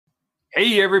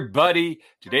Hey everybody,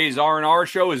 today's R&R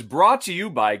show is brought to you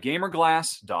by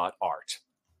gamerglass.art.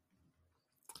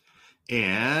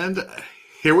 And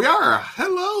here we are.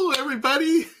 Hello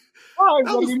everybody. Hi,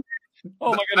 oh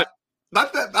my goodness.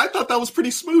 Not that I thought that was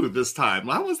pretty smooth this time.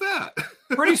 How was that?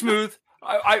 Pretty smooth.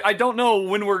 I don't know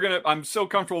when we're gonna. I'm so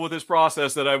comfortable with this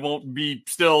process that I won't be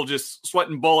still just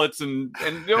sweating bullets and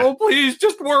please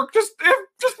just work, just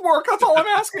work. That's all I'm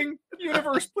asking,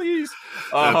 universe, please.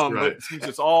 That's right. But it seems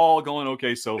it's all going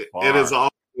okay so far. It is all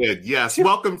good. Yes.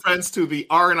 Welcome, friends, to the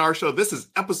R&R show. This is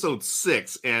episode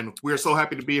 6, and we're so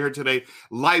happy to be here today,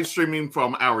 live streaming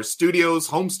from our studios,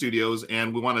 home studios,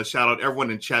 and we want to shout out everyone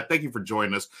in chat. Thank you for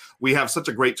joining us. We have such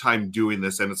a great time doing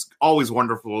this, and it's always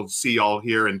wonderful to see y'all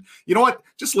here. And you know what?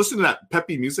 Just listen to that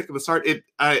peppy music at the start.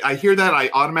 I hear that, I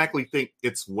automatically think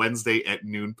it's Wednesday at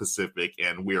noon Pacific,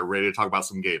 and we are ready to talk about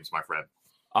some games, my friend.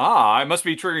 I must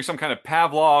be triggering some kind of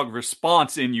Pavlov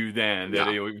response in you then that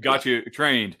we've got you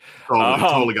trained.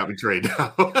 Totally got me trained.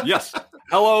 Yes.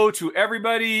 Hello to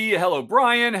everybody. Hello,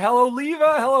 Brian. Hello,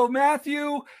 Leva. Hello,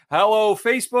 Matthew. Hello,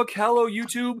 Facebook. Hello,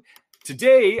 YouTube.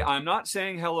 Today, I'm not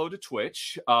saying hello to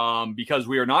Twitch because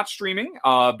we are not streaming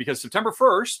because September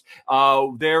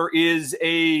 1st, there is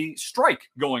a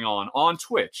strike going on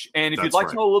Twitch. And if you'd like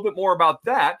to know a little bit more about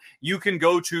that, you can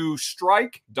go to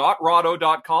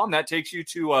strike.rahdo.com. That takes you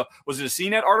to, was it a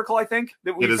CNET article, I think,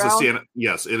 that we found?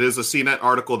 Yes, it is a CNET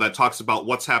article that talks about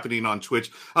what's happening on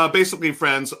Twitch. Basically,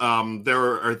 friends, there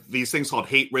are these things called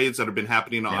hate raids that have been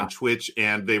happening on Twitch,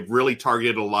 and they've really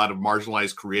targeted a lot of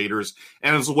marginalized creators.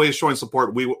 And as a way of showing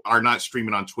support, we are not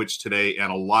streaming on Twitch today,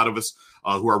 and a lot of us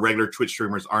who are regular Twitch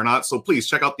streamers are not. So please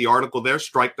check out the article there,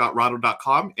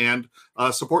 strike.rahdo.com, and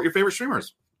support your favorite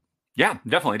streamers. Yeah,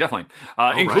 definitely.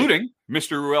 Including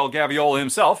Mr. Ruel Gaviola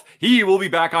himself. He will be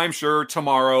back, I'm sure,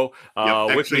 tomorrow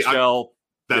with Michelle.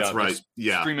 That's right.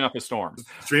 Yeah. Streaming up a storm.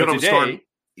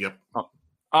 Yep.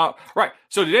 Right.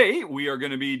 So today we are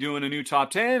going to be doing a new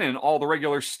top 10 and all the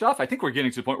regular stuff. I think we're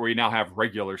getting to the point where we now have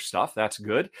regular stuff. That's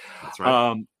good. That's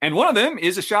right. And one of them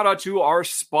is a shout out to our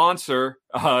sponsor,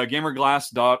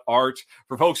 gamerglass.art.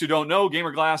 For folks who don't know,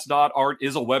 gamerglass.art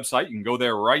is a website. You can go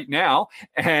there right now.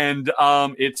 And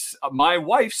it's my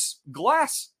wife's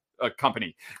glass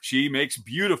company. She makes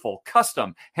beautiful,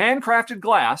 custom, handcrafted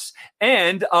glass.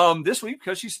 And this week,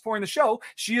 because she's supporting the show,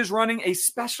 she is running a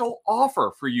special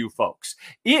offer for you folks.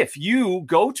 If you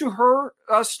go to her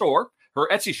store, her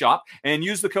Etsy shop, and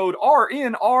use the code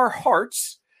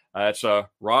RNRHearts, that's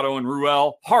Rahdo and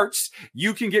Ruel Hearts,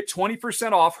 you can get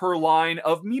 20% off her line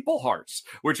of Meeple Hearts,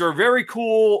 which are very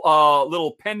cool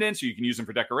little pendants. You can use them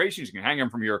for decorations. You can hang them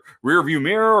from your rear view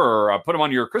mirror or put them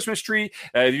on your Christmas tree.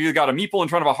 You got a meeple in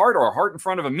front of a heart or a heart in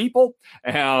front of a meeple.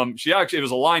 It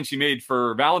was a line she made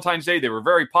for Valentine's Day. They were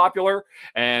very popular,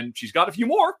 and she's got a few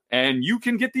more, and you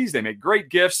can get these. They make great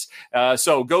gifts.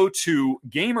 So go to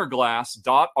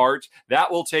gamerglass.art. That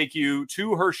will take you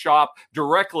to her shop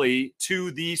directly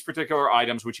to these particular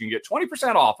items, which you can get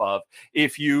 20% off of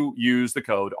if you use the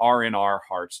code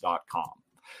rnrhearts.com.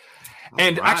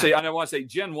 And actually, I want to say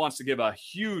Jen wants to give a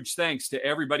huge thanks to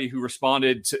everybody who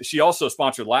responded. She also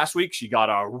sponsored last week. She got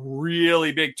a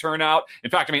really big turnout.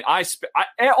 In fact, I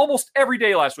almost every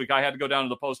day last week, I had to go down to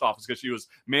the post office because she was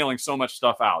mailing so much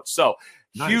stuff out. So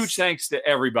huge thanks to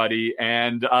everybody.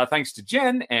 And thanks to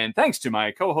Jen. And thanks to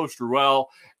my co-host, Ruel.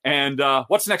 And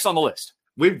what's next on the list?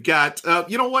 We've got,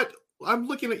 you know what? I'm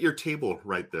looking at your table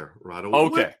right there, Rahdo.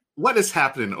 Okay. What is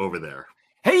happening over there?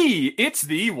 Hey, it's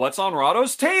the What's on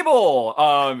Rahdo's Table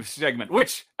segment,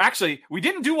 which actually we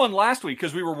didn't do one last week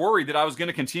because we were worried that I was going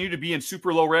to continue to be in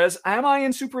super low res. Am I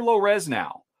in super low res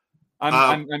now?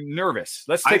 I'm nervous.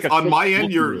 Let's take on my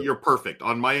end. You're perfect.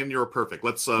 On my end, you're perfect.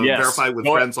 Let's verify with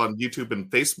friends on YouTube and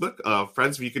Facebook.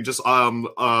 Friends, if you can just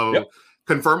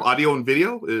confirm audio and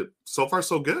video. So far,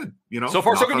 so good. So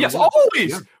far, so good. Yes,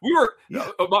 always. We were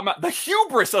the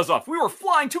hubris us off. We were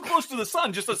flying too close to the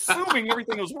sun, just assuming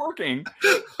everything was working.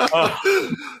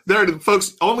 There,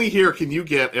 folks. Only here can you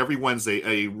get every Wednesday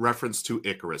a reference to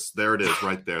Icarus. There it is,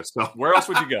 right there. So where else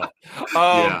would you go?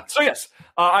 So yes,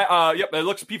 it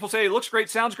looks. People say it looks great,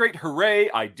 sounds great. Hooray!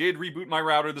 I did reboot my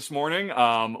router this morning,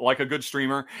 like a good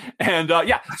streamer. And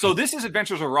so this is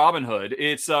Adventures of Robin Hood.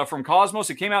 It's from Cosmos.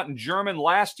 It came out in German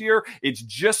last year. It's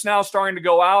just now starting to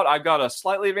go out. I've got a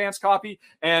slightly advanced copy,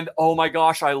 and oh my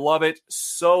gosh, I love it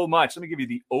so much. Let me give you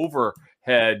the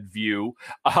head view.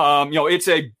 It's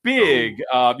a big,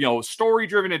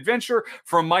 story-driven adventure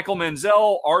from Michael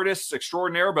Menzel, artist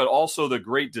extraordinaire, but also the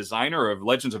great designer of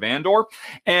Legends of Andor.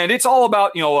 And it's all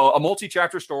about, a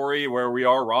multi-chapter story where we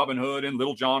are Robin Hood and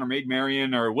Little John or Maid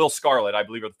Marian or Will Scarlet, I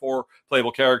believe, are the 4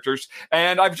 playable characters.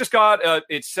 And I've just got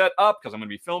it set up because I'm going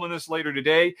to be filming this later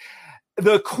today.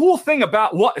 The cool thing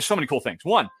about so many cool things.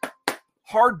 One,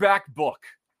 hardback book.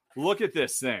 Look at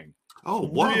this thing. Oh,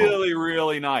 wow. Really,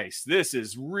 really nice. This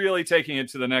is really taking it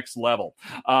to the next level.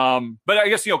 But I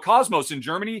guess, Cosmos in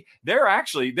Germany, their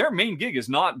main gig is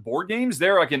not board games.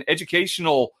 They're like an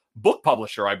educational book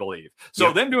publisher, I believe.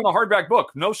 So them doing a hardback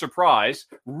book, no surprise.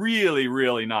 Really,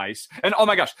 really nice. And oh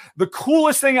my gosh, the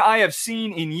coolest thing I have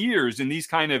seen in years in these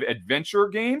kind of adventure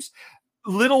games,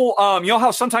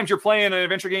 how sometimes you're playing an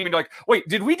adventure game and you're like, wait,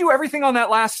 did we do everything on that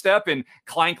last step in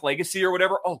Clank Legacy or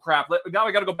whatever? Oh crap, now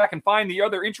I got to go back and find the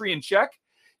other entry and check.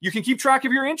 You can keep track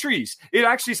of your entries. It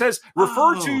actually says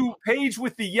refer to page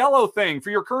with the yellow thing for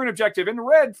your current objective and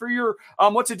red for your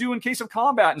what to do in case of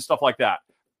combat and stuff like that.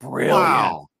 Brilliant.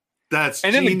 Wow. That's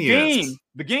and genius. Then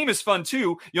the game is fun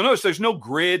too. You'll notice there's no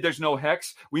grid, there's no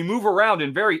hex. We move around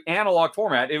in very analog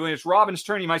format. And when it's Robin's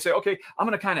turn, you might say, okay, I'm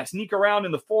going to kind of sneak around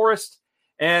in the forest.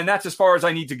 And that's as far as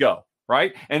I need to go,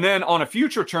 right? And then on a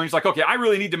future turn, he's like, okay, I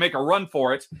really need to make a run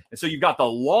for it. And so you've got the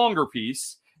longer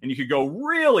piece, and you could go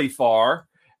really far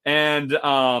and,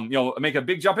 make a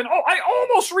big jump. And, I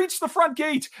almost reached the front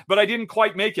gate, but I didn't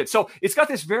quite make it. So it's got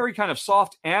this very kind of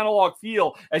soft analog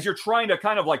feel as you're trying to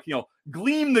kind of like,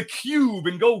 gleam the cube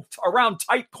and go around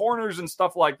tight corners and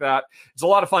stuff like that. It's a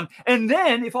lot of fun. And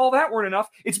then if all that weren't enough,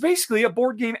 it's basically a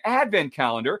board game advent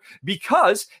calendar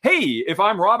because, hey, if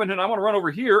I'm Robin and I want to run over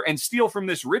here and steal from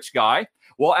this rich guy,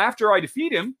 well, after I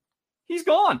defeat him, he's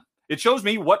gone. It shows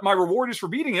me what my reward is for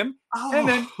beating him. And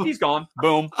then he's gone.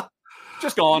 Boom.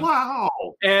 Just gone. Wow.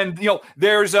 And,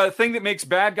 there's a thing that makes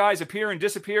bad guys appear and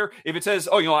disappear. If it says,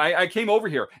 I came over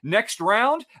here. Next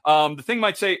round, the thing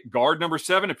might say guard number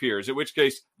 7 appears, at which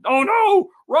case, oh no,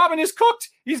 Robin is cooked.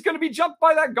 He's going to be jumped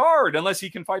by that guard unless he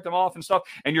can fight them off and stuff.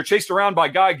 And you're chased around by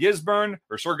Guy Gisborne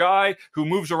or Sir Guy, who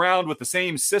moves around with the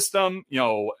same system.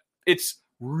 It's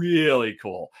really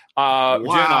cool. Wow.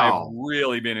 Jen and I have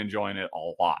really been enjoying it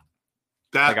a lot.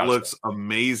 That looks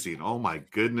amazing. Oh my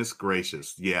goodness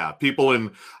gracious. Yeah. People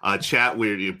in chat,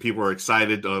 people are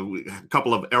excited. A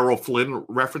couple of Errol Flynn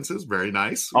references. Very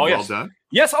nice. Well done.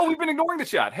 Yes. We've been ignoring the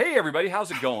chat. Hey, everybody.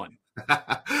 How's it going?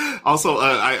 Also,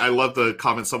 I love the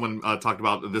comment someone talked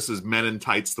about. This is Men in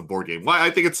Tights, the board game. Well, I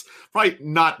think it's probably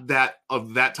not that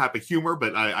type of humor,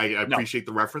 but I appreciate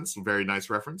the reference. Very nice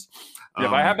reference. Yeah,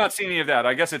 but I have not seen any of that.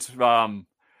 I guess it's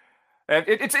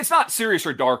not serious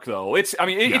or dark though. It's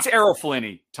Errol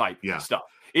Flynn type stuff.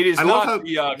 It is not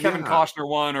the Kevin Costner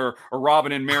one or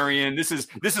Robin and Marian. This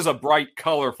is a bright,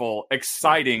 colorful,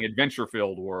 exciting,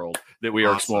 adventure-filled world that we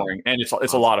are exploring, and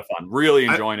it's a lot of fun. Really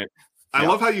enjoying it. I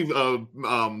love how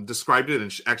you described it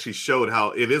and actually showed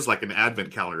how it is like an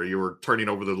advent calendar. You were turning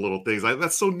over the little things.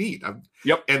 That's so neat.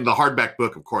 Yep. And the hardback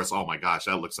book, of course. Oh my gosh,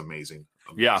 that looks amazing.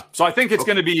 Yeah. So I think it's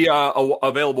going to be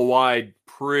available wide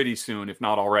pretty soon, if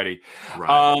not already.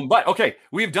 Right. But okay,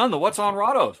 we've done the What's on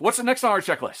Rahdo's. What's the next on our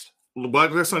checklist?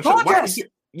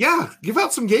 Yeah, give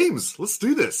out some games. Let's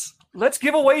do this. Let's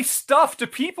give away stuff to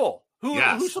people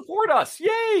who support us.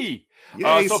 Yay!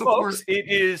 Yay, so support. folks, it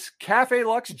is Cafe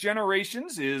Lux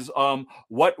Generations is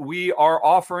what we are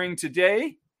offering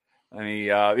today.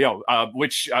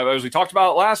 Which as we talked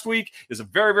about last week is a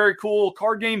very, very cool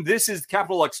card game. This is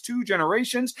Capital Lux 2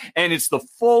 Generations, and it's the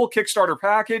full Kickstarter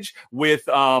package with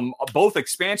both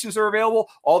expansions that are available,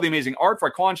 all the amazing art by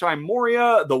Kwanchai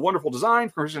Moria, the wonderful design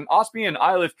from Christian Osby and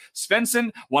Eilif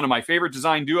Svensson, one of my favorite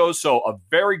design duos. So a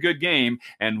very good game,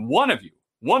 and one of you,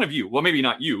 well, maybe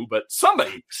not you, but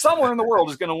somebody somewhere in the world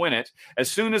is going to win it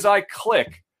as soon as I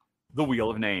click the Wheel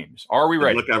of Names. Are we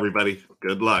ready? Good luck, everybody.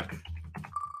 Good luck.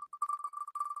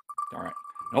 All right.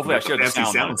 Hopefully I showed the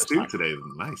sounds too today.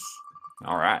 Nice.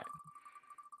 All right.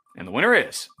 And the winner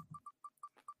is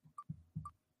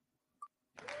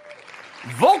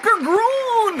Volker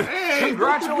Grun. Hey,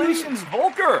 congratulations,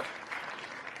 Volker.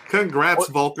 Congrats,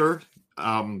 Volker.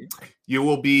 You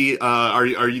will be. Are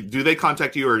you? Do they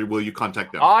contact you, or will you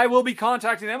contact them? I will be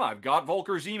contacting them. I've got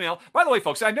Volker's email. By the way,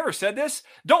 folks, I never said this.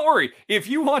 Don't worry. If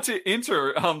you want to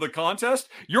enter the contest,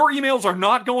 your emails are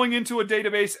not going into a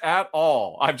database at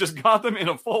all. I've just got them in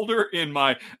a folder in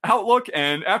my Outlook,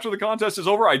 and after the contest is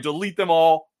over, I delete them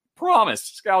all promise.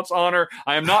 Scout's honor.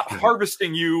 I am not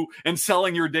harvesting you and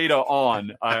selling your data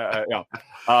on.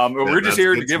 We're just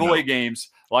here to give away games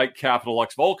like Capital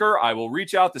Lux Volker. I will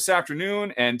reach out this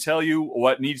afternoon and tell you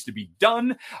what needs to be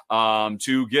done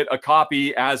to get a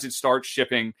copy as it starts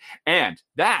shipping. And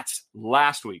that's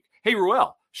last week. Hey,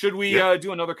 Ruel, should we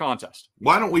do another contest?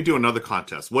 Why don't we do another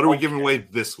contest? What are we giving away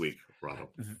this week,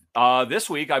 Rado? This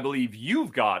week, I believe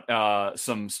you've got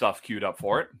some stuff queued up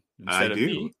for it. I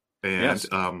do.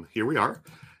 And here we are.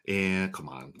 And come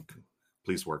on.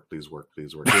 Please work. Here's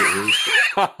the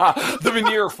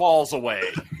veneer falls away.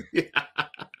 Yeah.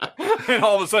 And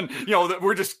all of a sudden,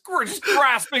 we're just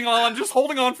grasping on, just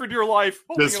holding on for dear life.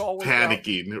 Just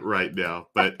panicking right now.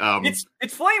 But it's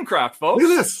Flamecraft, folks.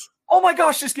 Look at this. Oh my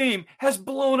gosh, this game has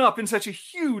blown up in such a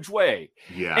huge way.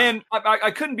 Yeah. And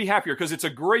I couldn't be happier because it's a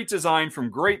great design from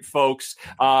great folks.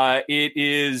 It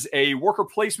is a worker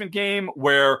placement game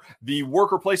where the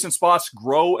worker placement spots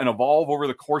grow and evolve over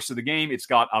the course of the game. It's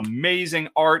got amazing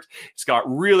art. It's got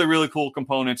really, really cool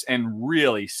components and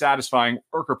really satisfying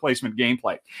worker placement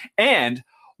gameplay. And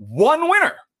one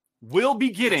winner will be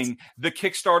getting the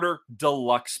Kickstarter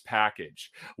Deluxe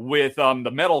package with the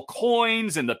metal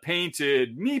coins and the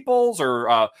painted meeples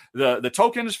or the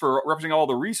tokens for representing all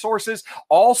the resources.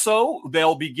 Also,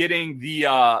 they'll be getting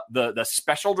the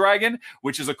Special Dragon,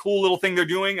 which is a cool little thing they're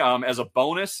doing as a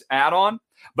bonus add-on.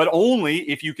 But only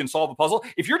if you can solve a puzzle.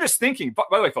 If you're just thinking, by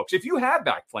the way, folks, if you have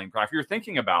backed Flamecraft, you're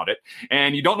thinking about it,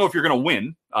 and you don't know if you're going to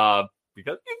win,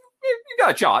 because you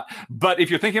got a shot. But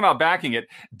if you're thinking about backing it,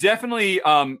 definitely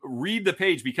read the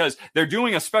page, because they're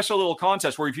doing a special little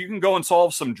contest where if you can go and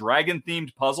solve some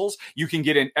dragon-themed puzzles, you can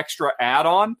get an extra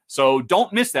add-on. So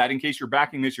don't miss that in case you're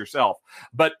backing this yourself.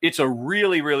 But it's a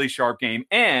really, really sharp game.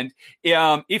 And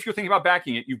if you're thinking about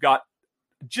backing it, you've got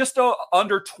just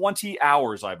under 20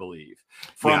 hours, I believe,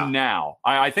 from now.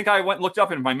 I think I went and looked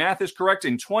up, and if my math is correct,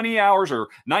 in 20 hours or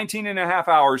 19 and a half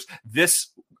hours, this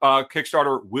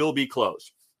Kickstarter will be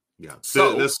closed. Yeah,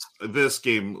 so this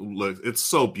game it's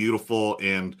so beautiful,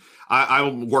 and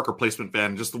I'm a worker placement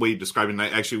fan. Just the way you describe it, and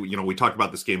actually, we talked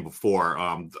about this game before.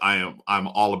 I'm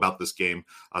all about this game.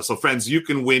 So, friends, you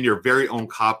can win your very own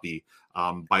copy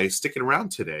by sticking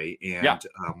around today. And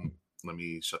let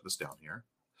me shut this down here.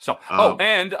 So,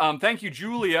 thank you,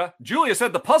 Julia. Julia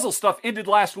said the puzzle stuff ended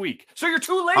last week, so you're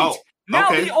too late. Oh.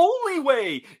 Now, the only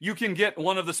way you can get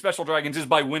one of the special dragons is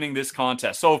by winning this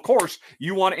contest. So, of course,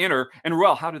 you want to enter. And,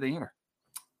 Ruel, how do they enter?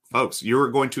 Folks, you're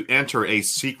going to enter a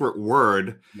secret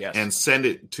word and send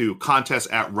it to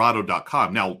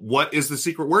contest@rahdo.com. Now, what is the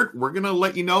secret word? We're going to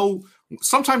let you know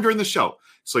sometime during the show.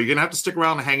 So you're going to have to stick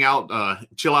around and hang out,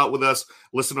 chill out with us,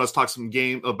 listen to us talk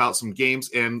about some games.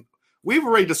 And we've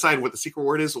already decided what the secret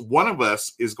word is. One of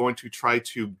us is going to try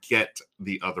to get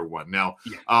the other one. Now,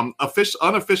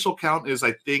 unofficial count is,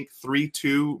 I think,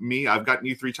 3-2 me. I've gotten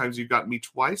you 3 times. You've gotten me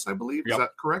twice, I believe. Yep. Is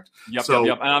that correct? Yep.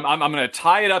 And I'm going to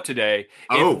tie it up today.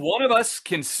 If one of us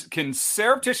can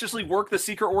surreptitiously work the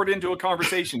secret word into a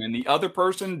conversation and the other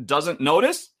person doesn't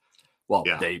notice, well,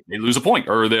 they lose a point,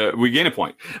 or we gain a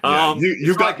point.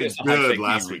 You got me good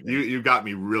last week. You got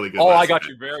me really good. I got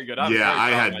you very good. I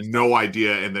had no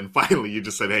idea, and then finally you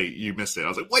just said, "Hey, you missed it." I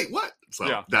was like, "Wait, what?" So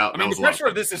the pressure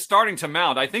of this is starting to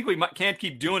mount. I think we can't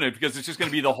keep doing it because it's just going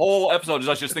to be the whole episode is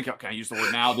us just thinking, "Okay, I use the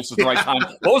word now. This is the right time."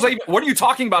 What are you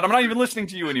talking about? I'm not even listening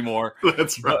to you anymore.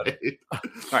 That's right. All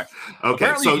right. Okay.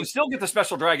 Apparently, you can still get the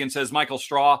special dragon, says Michael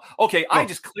Straw. Okay, I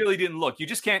just clearly didn't look. You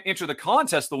just can't enter the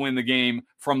contest to win the game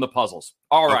from the puzzles.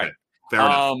 All right. Okay. Fair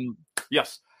enough.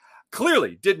 Yes.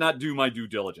 Clearly did not do my due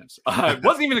diligence. I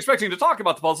wasn't even expecting to talk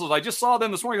about the puzzles. I just saw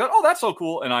them this morning. I thought, oh, that's so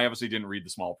cool. And I obviously didn't read the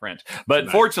small print. But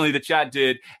fortunately, the chat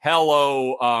did.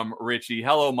 Hello, Richie.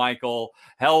 Hello, Michael.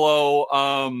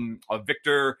 Hello,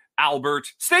 Victor, Albert.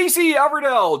 Stacy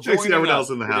Everdell. Stacy Everdell's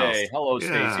in the house. Hello,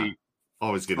 Stacy.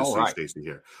 Always good to see Stacy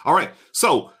here. All right.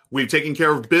 So we've taken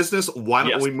care of business. Why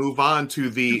don't we move on to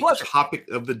the topic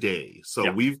of the day? So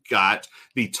we've got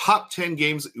the top 10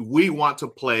 games we want to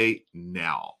play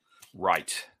now.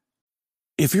 Right.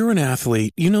 If you're an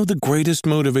athlete, you know the greatest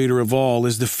motivator of all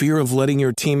is the fear of letting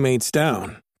your teammates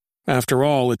down. After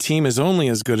all, a team is only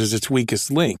as good as its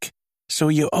weakest link. So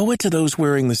you owe it to those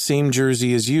wearing the same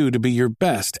jersey as you to be your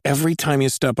best every time you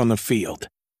step on the field.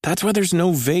 That's why there's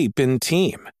no vape in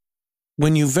team.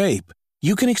 When you vape,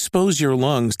 you can expose your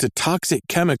lungs to toxic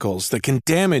chemicals that can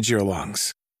damage your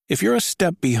lungs. If you're a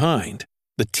step behind,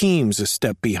 the team's a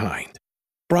step behind.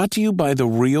 Brought to you by The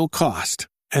Real Cost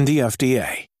and the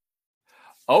FDA.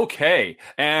 Okay,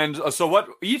 and so what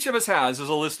each of us has is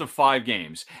a list of 5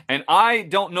 games, and I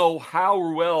don't know how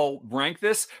Ruel ranked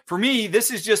this. For me, this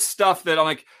is just stuff that I'm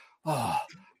like,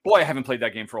 Boy, I haven't played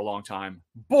that game for a long time.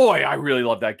 Boy, I really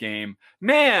love that game.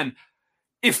 Man,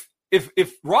 if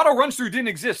Rahdo Runs Through didn't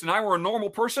exist and I were a normal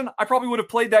person, I probably would have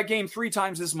played that game 3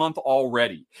 times this month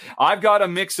already. I've got a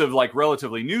mix of like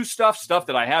relatively new stuff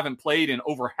that I haven't played in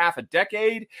over half a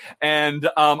decade. And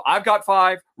I've got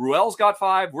 5. Ruel's got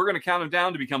 5. We're going to count them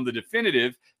down to become the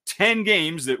definitive 10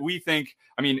 games that we think,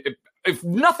 I mean,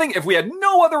 if we had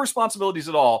no other responsibilities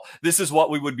at all, this is what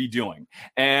we would be doing.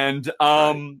 And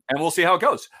we'll see how it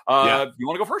goes. You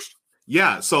want to go first?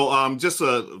 Yeah, so just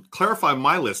to clarify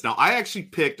my list. Now, I actually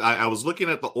picked, I was looking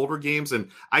at the older games, and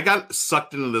I got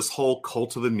sucked into this whole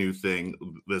Cult of the New thing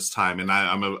this time, and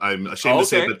I'm ashamed to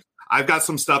say that I've got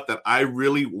some stuff that I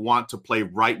really want to play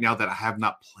right now that I have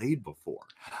not played before.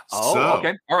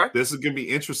 Okay. All right. This is going to be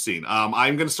interesting.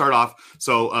 I'm going to start off.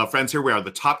 So, friends, here we are,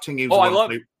 the top 10 games.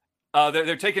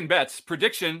 They're taking bets.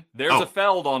 Prediction, there's a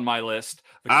Feld on my list.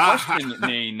 The question,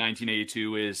 Maine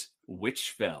 1982, is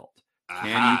which Feld?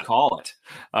 Can you call it?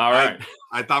 All right.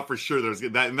 I thought for sure there's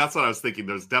that, and that's what I was thinking.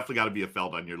 There's definitely got to be a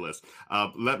Feld on your list.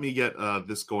 Let me get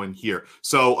this going here.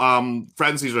 So,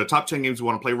 friends, these are the top 10 games we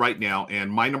want to play right now,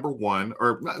 and my number 1,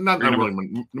 or not number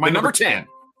 1, my number 10.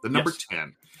 The number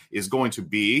 10 is going to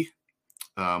be,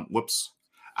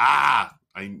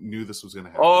 I knew this was going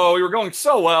to happen. Oh, we were going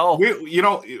so well.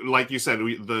 Like you said,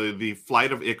 the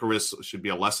flight of Icarus should be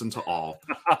a lesson to all.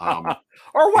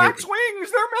 Our wax wings,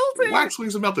 they're melting. Wax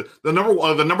wings are melted. The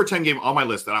number 10 game on my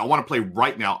list that I want to play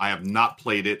right now, I have not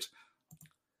played it,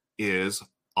 is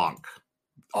Ankh.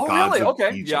 Oh, Gods really? Okay,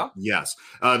 Egypt. Yeah. Yes.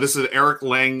 This is an Eric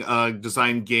Lang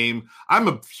designed game. I'm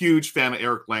a huge fan of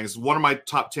Eric Lang's. One of my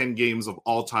top 10 games of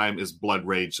all time is Blood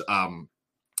Rage.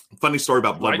 Funny story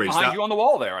about Blood Rage. Right behind you on the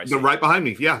wall there, I see. Right behind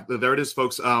me. Yeah, there it is,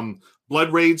 folks.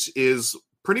 Blood Rage is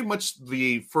pretty much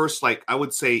the first, I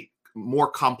would say, more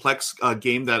complex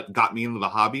game that got me into the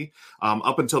hobby.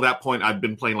 Up until that point, I've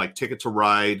been playing like Ticket to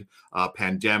Ride,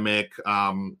 Pandemic,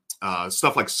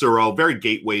 stuff like Suro, very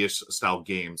gateway-ish style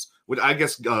games. Which I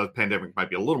guess Pandemic might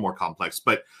be a little more complex,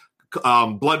 but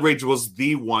Blood Rage was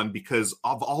the one because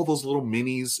of all those little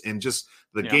minis and just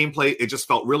the gameplay. It just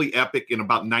felt really epic in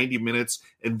about 90 minutes.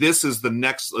 And this is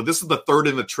this is the third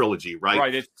in the trilogy, right?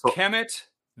 Right. It's Kemet,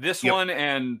 this one,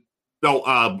 and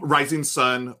Rising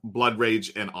Sun, Blood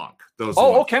Rage, and Ankh. Those.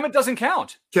 Kemet doesn't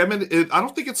count. Kemet, I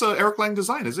don't think it's an Eric Lang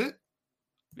design, is it?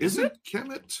 Is it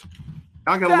Kemet?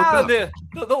 I gotta look it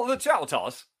up. The chat will tell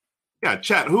us. Yeah,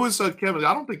 chat. Who is Kemet?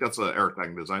 I don't think that's an Eric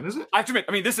Lang design, is it? I have to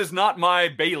admit, this is not my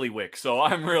bailiwick, so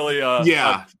I'm really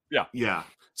yeah.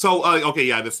 So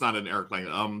that's not an Eric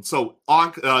Lang. So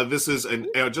Ankh, this is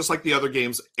just like the other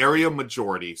games, area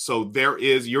majority. So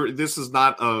this is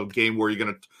not a game where you're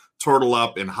going to turtle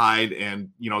up and hide, and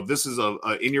this is a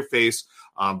in your face,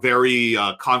 very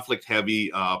conflict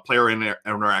heavy player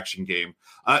interaction game.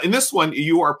 In this one,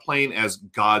 you are playing as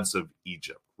gods of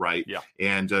Egypt. Right. Yeah.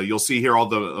 And you'll see here all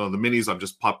the minis. I'm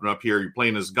just popping up here. You're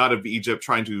playing as God of Egypt,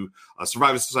 trying to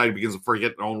survive as society begins to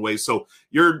forget their own ways. So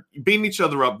you're beating each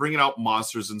other up, bringing out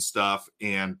monsters and stuff.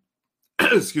 And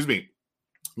excuse me,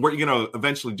 what you're going to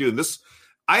eventually do. This,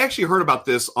 I actually heard about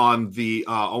this on the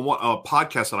on a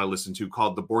podcast that I listened to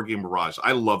called The Board Game Barrage.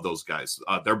 I love those guys.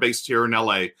 They're based here in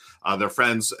LA. They're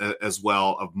friends as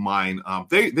well of mine.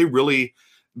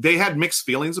 They had mixed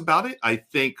feelings about it. I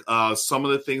think some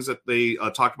of the things that they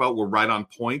talked about were right on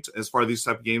point as far as these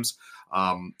type of games.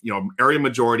 Area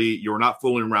majority, you're not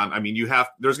fooling around.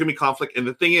 There's going to be conflict. And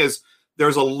the thing is,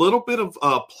 there's a little bit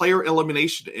of player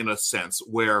elimination in a sense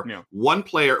where one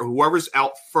player, whoever's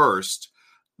out first,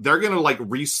 they're going to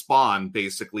respawn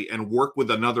basically and work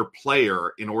with another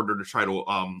player in order to try to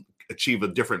achieve a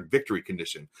different victory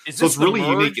condition. So it's really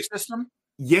unique system.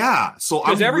 Yeah, so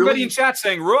because everybody in chat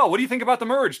saying, "Ruel, what do you think about the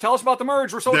merge? Tell us about the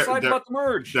merge. We're so excited about the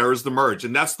merge." There's the merge,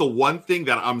 and that's the one thing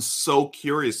that I'm so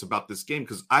curious about this game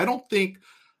because I don't think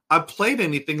I've played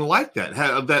anything like that.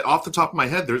 That off the top of my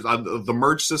head, there's the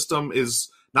merge system is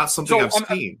not something I've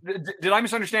seen. Did I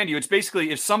misunderstand you? It's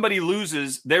basically if somebody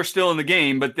loses, they're still in the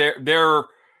game, but their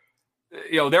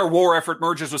war effort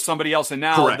merges with somebody else, and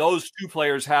now those two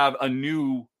players have a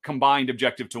new combined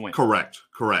objective to win. Correct.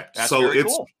 That's so very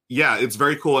cool. Yeah, it's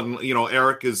very cool, and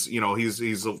Eric is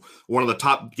he's one of the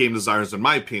top game designers in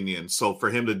my opinion. So for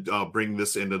him to bring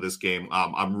this into this game,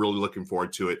 I'm really looking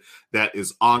forward to it. That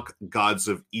is Ankh: Gods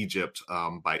of Egypt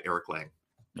by Eric Lang.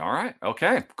 All right.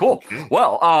 Okay. Cool. Okay.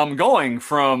 Well, going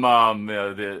from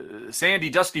the sandy,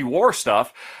 dusty war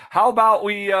stuff, how about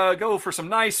we go for some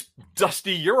nice,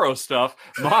 dusty Euro stuff?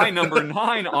 My number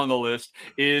 9 on the list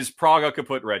is Praga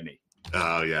Kaput Redni.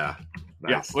 Oh yeah,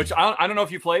 nice. Yeah. Which I don't know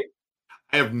if you played.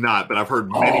 I have not, but I've heard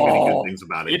many good things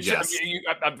about it. Yes.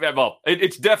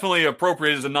 It's definitely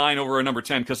appropriate as a 9 over a number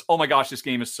 10 because, oh my gosh, this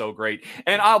game is so great.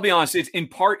 And I'll be honest,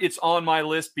 it's on my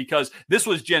list because this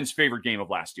was Jen's favorite game of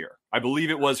last year. I believe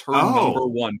it was her number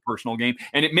 1 personal game,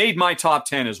 and it made my top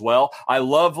 10 as well. I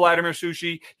love Vladimir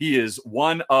Sushi. He is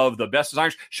one of the best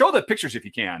designers. Show the pictures if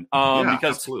you can,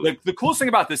 because the coolest thing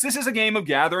about this is a game of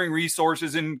gathering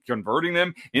resources and converting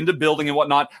them into building and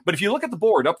whatnot. But if you look at the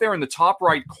board up there in the top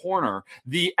right corner,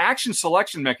 the action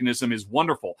selection mechanism is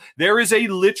wonderful. There is a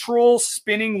literal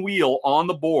spinning wheel on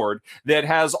the board that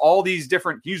has all these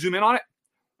different. Can you zoom in on it?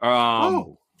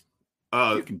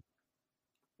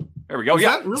 There we go. Is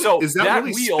that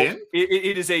really wheel, spin?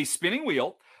 It is a spinning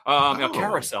wheel. A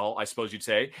carousel, I suppose you'd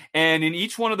say. And in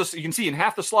each one of the, you can see in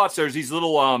half the slots, there's these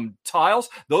little tiles.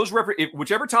 Those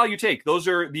whichever tile you take, those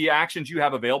are the actions you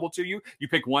have available to you. You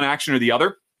pick one action or the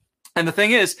other. And the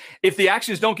thing is, if the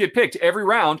actions don't get picked every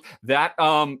round, that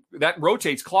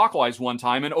rotates clockwise one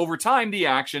time, and over time the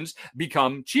actions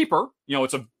become cheaper.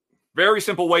 It's a very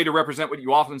simple way to represent what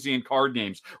you often see in card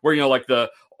games, where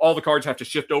all the cards have to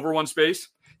shift over one space.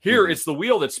 Here, it's the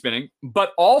wheel that's spinning,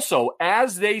 but also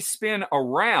as they spin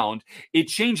around, it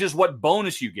changes what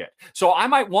bonus you get. So I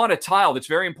might want a tile that's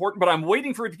very important, but I'm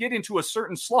waiting for it to get into a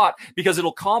certain slot because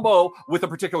it'll combo with a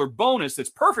particular bonus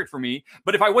that's perfect for me.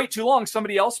 But if I wait too long,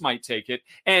 somebody else might take it,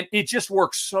 and it just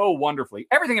works so wonderfully.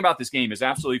 Everything about this game is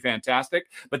absolutely fantastic,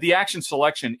 but the action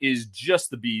selection is just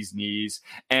the bee's knees.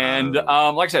 And like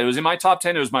I said, it was in my top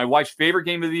 10. It was my wife's favorite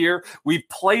game of the year. We've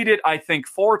played it, I think,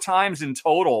 4 times in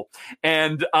total.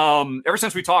 And ever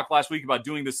since we talked last week about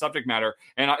doing this subject matter,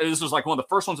 and this was like one of the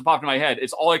first ones that popped in my head,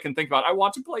 it's all I can think about. I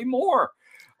want to play more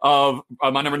of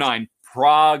my number 9,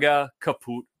 Praga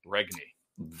Caput Regni.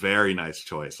 Very nice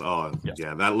choice. Oh, yes.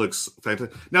 Yeah, that looks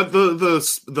fantastic. Now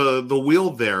the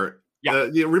wheel there,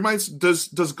 it reminds. Does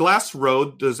Glass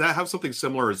Road, does that have something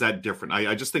similar, or is that different?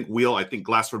 I just think wheel. I think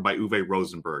Glass Road by Uwe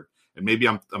Rosenberg, and maybe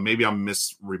I'm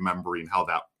misremembering how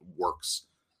that works.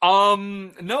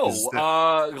 No.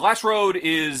 Glass Road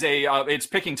is it's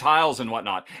picking tiles and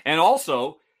whatnot. And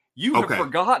also, you have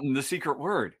forgotten the secret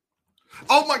word.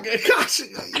 Oh my gosh.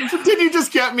 Did you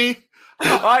just get me?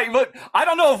 Look, I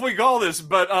don't know if we call this,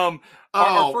 but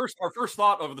our first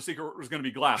thought of the secret word was going to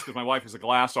be glass because my wife is a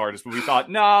glass artist, but we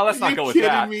thought, no, let's not go with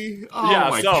that. Me?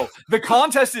 The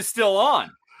contest is still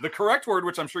on. The correct word,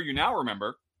 which I'm sure you now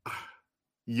remember.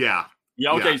 Yeah.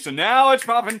 Yeah, okay, so now it's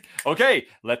popping. Okay,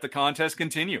 let the contest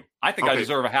continue. I think I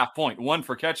deserve a half point. 1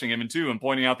 for catching him, and 2, and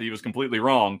pointing out that he was completely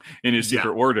wrong in his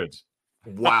secret wordage.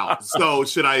 Wow. So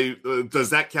should I,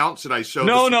 does that count? Should I show?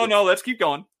 No. Let's keep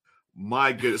going.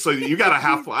 My goodness. So you got a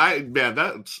half.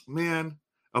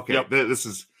 Okay. Yep. This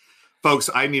is, folks,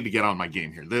 I need to get on my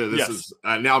game here. This is,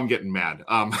 now I'm getting mad.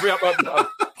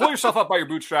 Pull yourself up by your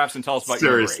bootstraps and tell us about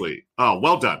seriously. Oh,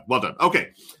 well done. Okay.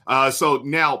 So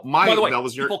now by the way,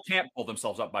 people can't pull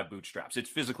themselves up by bootstraps. It's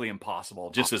physically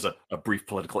impossible. Just as a brief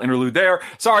political interlude there.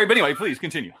 Sorry, but anyway, please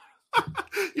continue.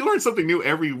 You learn something new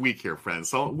every week here, friends.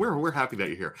 So we're happy that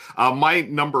you're here. My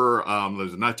number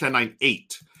was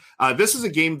 1098. This is a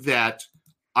game that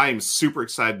I am super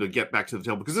excited to get back to the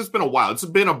table because it's been a while. It's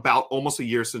been about almost a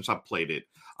year since I played it.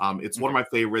 It's one of my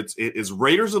favorites. It is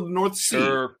Raiders of the North Sea.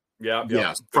 Sure. Yeah.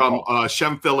 Yes. From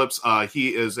Shem Phillips.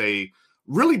 He is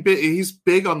he's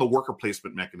big on the worker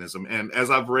placement mechanism. And as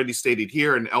I've already stated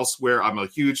here and elsewhere, I'm a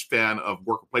huge fan of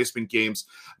worker placement games.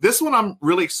 This one I'm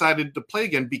really excited to play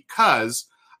again because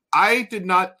I did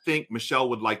not think Michelle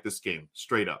would like this game,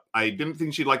 straight up. I didn't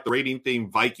think she'd like the rating theme,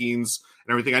 Vikings,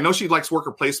 and everything. I know she likes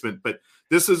worker placement, but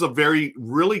this is a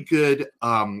really good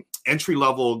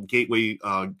entry-level gateway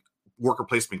worker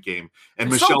placement game.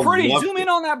 And it's Michelle so pretty. Zoom in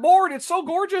on that board. It's so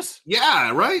gorgeous.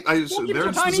 Yeah, right? There's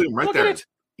the zoom right there.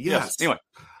 Yes. Anyway.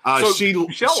 She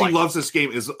loves this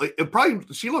game.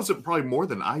 She loves it probably more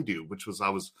than I do, I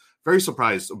was very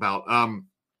surprised about.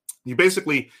 You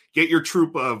basically get your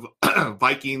troop of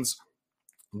Vikings,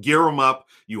 gear them up.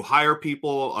 You hire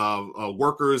people,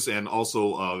 workers, and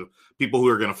also people who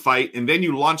are going to fight. And then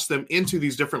you launch them into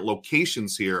these different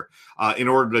locations here in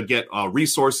order to get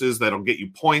resources that'll get you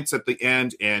points at the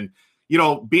end. And,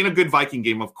 being a good Viking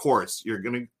game, of course, you're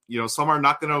going to, some are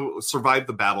not going to survive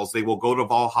the battles. They will go to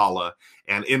Valhalla.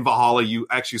 And in Valhalla, you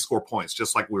actually score points,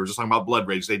 just like we were just talking about Blood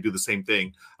Rage. They do the same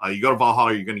thing. You go to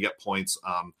Valhalla, you're going to get points.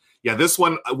 This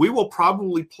one, we will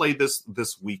probably play this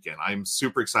weekend. I'm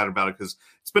super excited about it because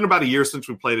it's been about a year since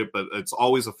we played it, but it's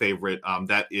always a favorite.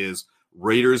 That is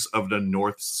Raiders of the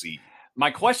North Sea.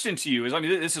 My question to you is,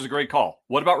 this is a great call.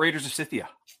 What about Raiders of Scythia?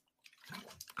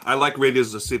 I like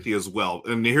Raiders of Scythia as well.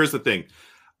 And here's the thing.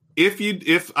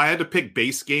 If I had to pick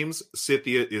base games,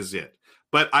 Scythia is it.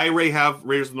 But I already have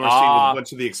Raiders of the North Sea with a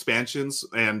bunch of the expansions,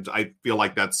 and I feel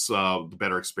like that's the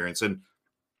better experience. And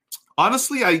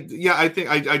honestly, I think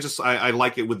I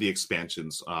like it with the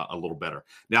expansions a little better.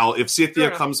 Now, if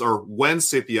Scythia comes, or when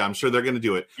Scythia, I'm sure they're going to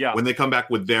do it. Yeah. When they come back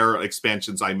with their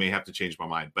expansions, I may have to change my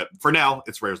mind. But for now,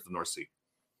 it's Raiders of the North Sea.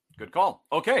 Good call.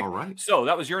 Okay. All right. So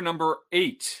that was your number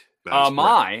 8.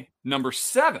 My number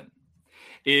 7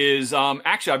 is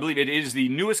actually, I believe it is the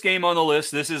newest game on the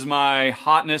list. This is my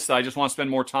hotness that I just want to spend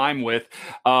more time with.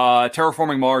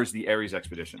 Terraforming Mars, the Ares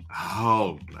Expedition.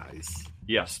 Oh, nice.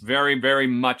 Yes, very, very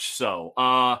much so.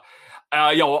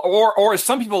 Or as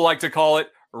some people like to call it,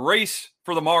 Race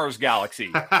for the Mars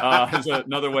Galaxy is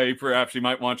another way perhaps you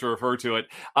might want to refer to it.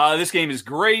 This game is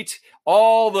great.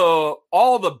 All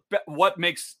the what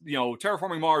makes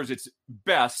Terraforming Mars its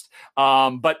best,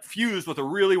 but fused with a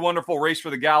really wonderful Race for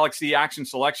the Galaxy action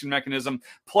selection mechanism,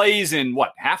 plays in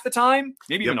half the time,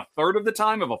 maybe even a third of the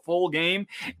time of a full game,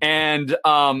 and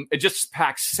it just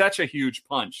packs such a huge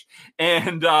punch.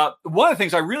 And one of the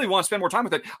things I really want to spend more time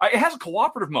with it has a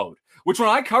cooperative mode, which when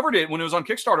I covered it when it was on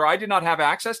Kickstarter, I did not have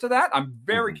access to that. I'm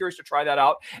very curious to try that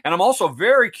out. And I'm also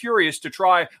very curious to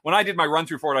try, when I did my run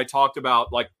through for it, I talked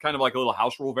about kind of like a little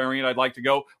house rule variant I'd like to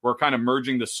go. We're kind of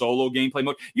merging the solo gameplay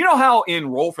mode. You know how in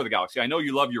Roll for the Galaxy, I know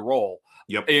you love your roll.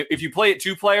 Yep. If you play it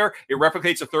 2-player, it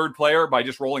replicates a third player by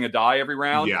just rolling a die every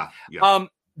round. Yeah.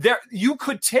 There, you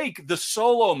could take the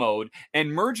solo mode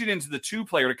and merge it into the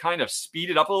 2-player to kind of speed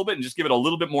it up a little bit and just give it a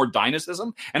little bit more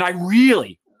dynamism. And I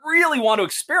really want to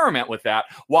experiment with that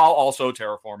while also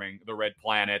terraforming the Red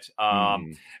Planet.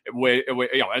 And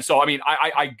so, I mean,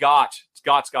 I got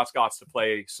to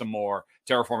play some more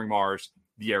Terraforming Mars,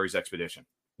 the Ares Expedition.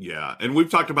 Yeah, and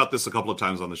we've talked about this a couple of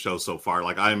times on the show so far.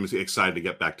 Like, I'm excited to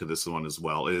get back to this one as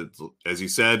well. As you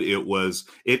said, it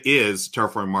is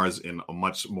Terraforming Mars in a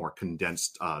much more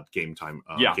condensed game time.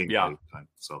 Time.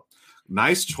 So,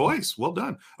 nice choice. Well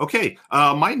done. Okay,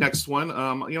 my next one.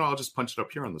 I'll just punch it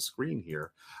up here on the screen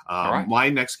here. Right. My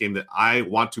next game that I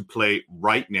want to play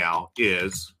right now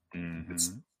is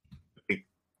this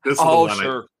is the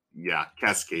one.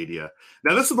 Cascadia.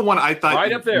 Now, this is the one I thought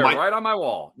right up there, right on my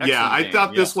wall. Excellent I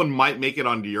thought this one might make it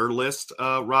onto your list,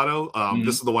 Rahdo.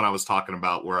 This is the one I was talking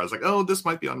about where I was like, oh, this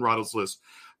might be on Rahdo's list.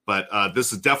 But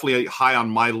this is definitely high on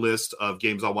my list of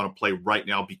games I want to play right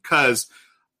now because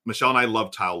Michelle and I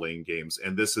love tile laying games.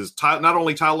 And this is not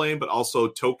only tile laying, but also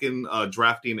token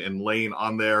drafting and laying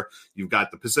on there. You've got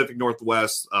the Pacific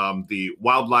Northwest, the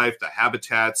wildlife, the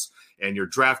habitats, and you're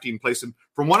drafting, placing.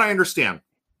 From what I understand,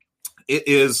 it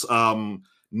is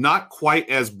not quite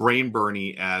as brain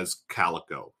burny as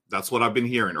Calico. That's what I've been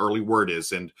hearing. Early word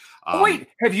is. And wait,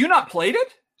 have you not played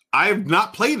it? I have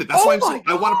not played it. That's why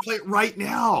I want to play it right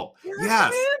now.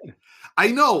 Yes,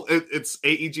 I know it's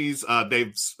AEG's.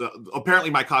 They've apparently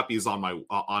my copy is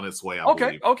on its way. I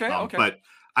believe. Okay. But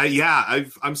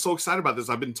I'm so excited about this.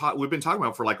 We've been talking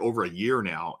about it for like over a year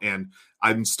now, and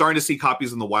I'm starting to see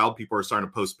copies in the wild. People are starting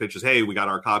to post pictures. Hey, we got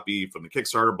our copy from the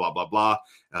Kickstarter. Blah blah blah.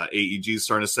 AEG is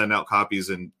starting to send out copies,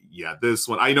 and this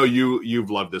one I know you've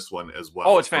loved this one as well.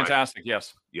 Oh, it's fantastic.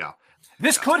 Yes. Yeah.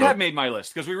 This could have made my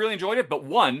list because we really enjoyed it. But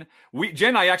Jen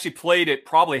and I actually played it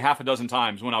probably half a dozen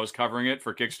times when I was covering it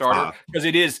for Kickstarter because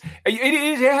it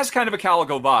has kind of a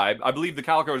Calico vibe. I believe the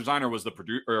Calico designer was the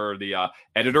producer or the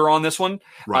editor on this one.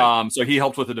 Right. So he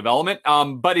helped with the development.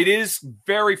 But it is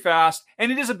very fast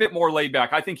and it is a bit more laid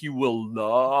back. I think you will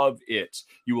love it.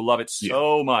 You will love it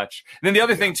so much. And then the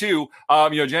other thing too,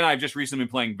 Jen and I have just recently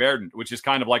been playing Verdant, which is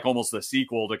kind of like almost the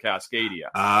sequel to Cascadia.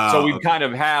 So we've kind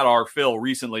of had our fill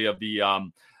recently of the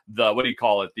what do you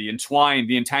call it? The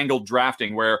entangled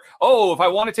drafting where, if I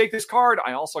want to take this card,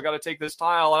 I also got to take this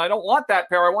tile and I don't want that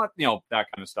pair. I want, that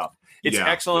kind of stuff. It's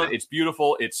excellent. Yeah. It's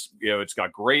beautiful. It's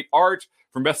got great art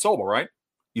from Beth Sobel, right?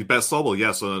 Beth Sobel,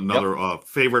 yes, another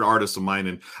favorite artist of mine,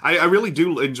 and I really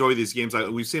do enjoy these games.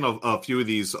 We've seen a few of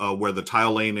these where the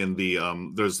tile lane and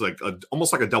the there's like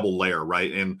almost like a double layer,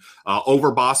 right? And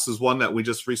Overboss is one that we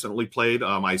just recently played.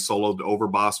 I soloed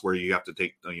Overboss where you have to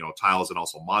take tiles and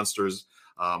also monsters.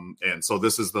 And so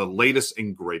this is the latest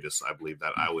and greatest, I believe,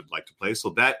 that I would like to play. So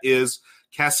that is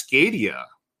Cascadia.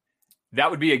 That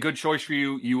would be a good choice for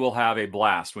you. You will have a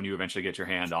blast when you eventually get your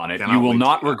hand on it. You will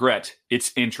not regret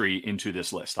its entry into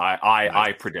this list.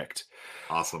 I predict.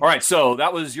 Awesome. All right, so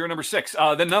that was your number 6.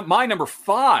 Then my number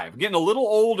 5. Getting a little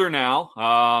older now.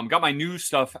 Got my new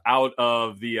stuff out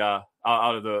of the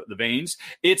veins.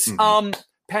 It's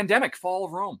Pandemic: Fall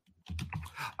of Rome.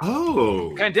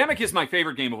 Oh, Pandemic is my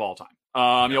favorite game of all time.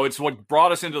 It's what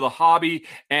brought us into the hobby,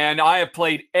 and I have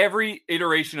played every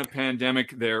iteration of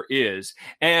Pandemic there is.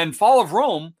 And Fall of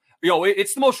Rome,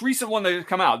 it's the most recent one that has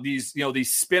come out. These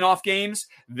spin-off games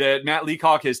that Matt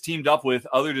Leacock has teamed up with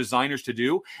other designers to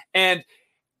do. And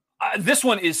this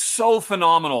one is so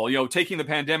phenomenal, taking the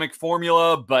pandemic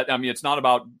formula, but it's not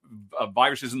about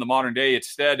viruses in the modern day.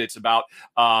 Instead, it's about,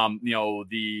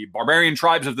 the barbarian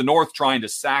tribes of the North trying to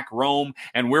sack Rome,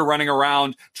 and we're running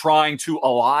around trying to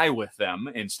ally with them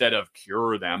instead of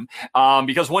cure them.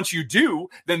 Because once you do,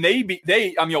 then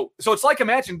so it's like,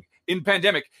 imagine in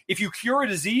pandemic, if you cure a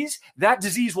disease, that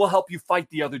disease will help you fight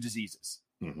the other diseases.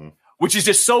 Mm-hmm. Which is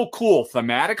just so cool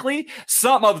thematically.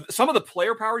 Some of the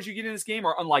player powers you get in this game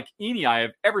are unlike any I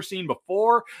have ever seen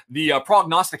before. The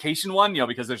prognostication one,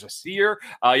 because there's a seer,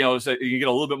 so you get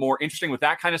a little bit more interesting with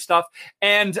that kind of stuff.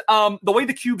 And the way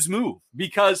the cubes move,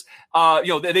 because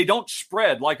they don't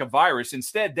spread like a virus.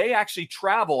 Instead, they actually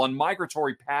travel on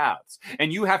migratory paths,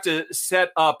 and you have to set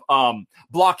up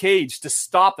blockades to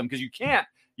stop them, because you can't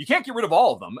get rid of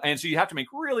all of them. And so you have to make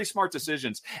really smart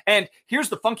decisions. And here's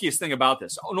the funkiest thing about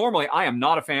this. Normally, I am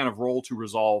not a fan of roll to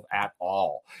resolve at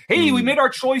all. Hey, we made our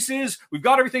choices. We've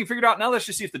got everything figured out. Now let's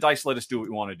just see if the dice let us do what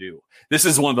we want to do. This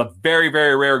is one of the very,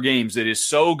 very rare games that is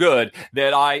so good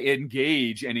that I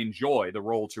engage and enjoy the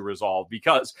roll to resolve,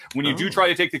 because when you do try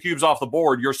to take the cubes off the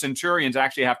board, your centurions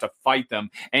actually have to fight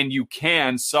them, and you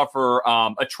can suffer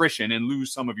attrition and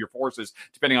lose some of your forces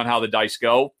depending on how the dice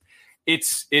go.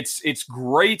 It's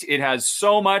great. It has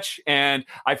so much, and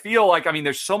I feel like,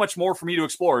 there's so much more for me to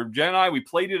explore. Jen and I, we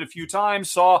played it a few times,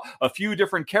 saw a few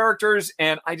different characters,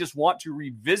 and I just want to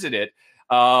revisit it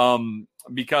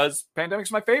because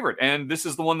Pandemic's my favorite, and this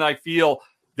is the one that I feel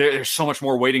there's so much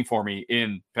more waiting for me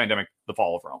in Pandemic: The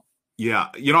Fall of Rome. Yeah,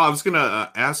 I was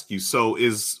gonna ask you. So,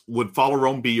 would Fall of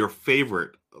Rome be your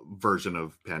favorite version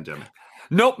of Pandemic?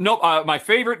 Nope.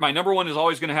 My number one is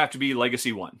always going to have to be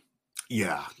Legacy 1.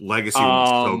 Yeah, Legacy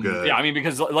was so good. Yeah,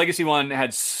 because Legacy 1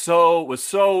 was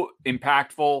so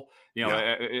impactful.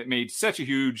 It made such a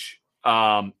huge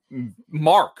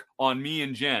mark on me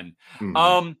and Jen.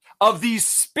 Mm-hmm. Of these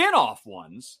spin-off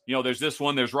ones, there's this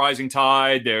one, there's Rising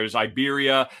Tide, there's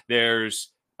Iberia, there's,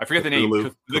 I forget the name,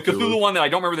 the Cthulhu one that I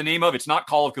don't remember the name of. It's not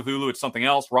Call of Cthulhu, it's something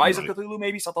else. Rise of Cthulhu,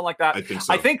 maybe, something like that. I think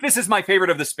so. I think this is my favorite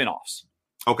of the spin-offs.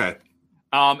 Okay.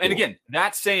 Cool. And again,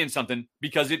 that's saying something,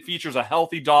 because it features a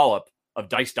healthy dollop of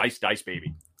dice,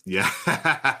 baby. Yeah.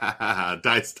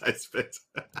 dice, bit.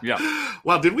 Yeah.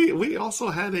 Well, did we also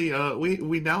had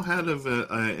we now had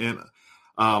an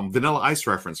Vanilla Ice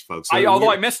reference, folks. So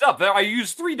although I messed up. I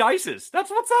used 3 dices. What's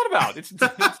that about? It's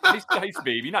dice,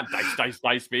 baby, not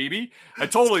dice, baby. I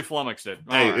totally flummoxed it.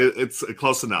 Hey, right. It's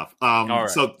close enough. Right.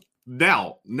 So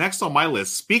now, next on my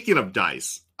list, speaking of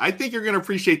dice, I think you're going to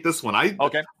appreciate this one.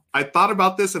 I thought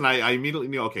about this, and I immediately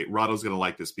knew, okay, Rahdo's going to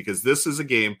like this, because this is a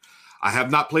game I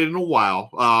have not played in a while.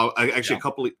 A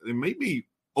couple, maybe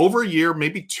over a year,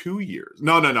 maybe 2 years.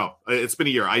 No. It's been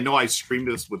a year. I know I streamed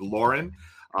this with Lauren,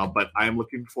 but I am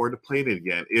looking forward to playing it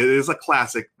again. It is a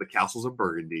classic, The Castles of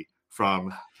Burgundy,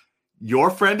 from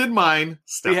your friend and mine,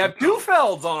 Stefan. We have 2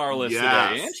 Felds on our list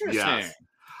today. Interesting. Yes.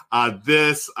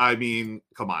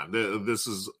 Come on. This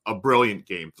is a brilliant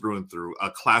game through and through. A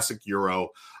classic Euro.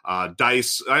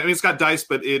 Dice. It's got dice,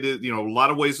 but it is, a lot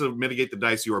of ways to mitigate the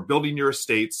dice. You are building your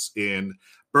estates in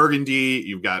Burgundy.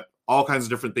 You've got all kinds of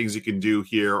different things you can do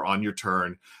here on your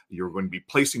turn. You're going to be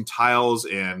placing tiles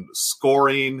and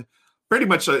scoring. Pretty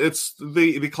much, it's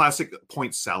the classic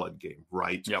point salad game,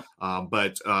 right? Yep.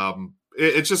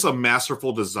 It's just a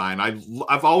masterful design.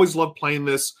 I've always loved playing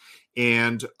this.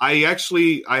 And I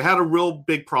had a real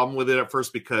big problem with it at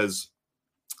first because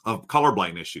of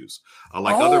colorblind issues.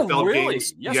 Other Feld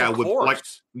games. Yes, of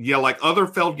course. Like other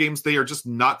Feld games, they are just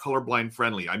not colorblind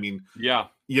friendly.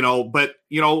 But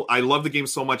I love the game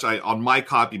so much. On my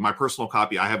copy, my personal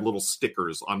copy, I have little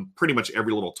stickers on pretty much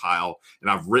every little tile, and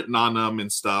I've written on them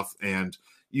and stuff. And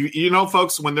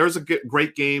folks, when there's a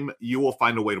great game, you will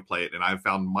find a way to play it. And I've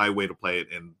found my way to play it.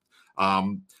 And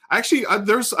I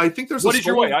think there's what is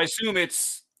your way? I assume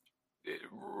it's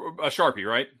a Sharpie,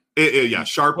 right?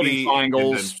 Sharpie,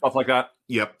 triangles, stuff like that.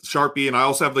 Yep, Sharpie, and I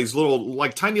also have these little,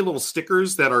 tiny little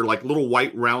stickers that are like little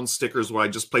white round stickers where I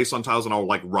just place on tiles, and I'll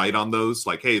write on those,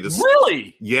 hey, this.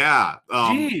 Really? Yeah.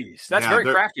 Jeez, that's very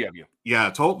crafty of you. Yeah,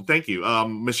 thank you.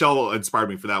 Michelle inspired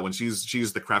me for that one.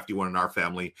 She's the crafty one in our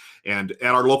family, and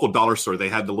at our local dollar store, they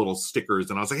had the little stickers,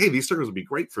 and I was like, hey, these stickers would be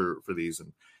great for these,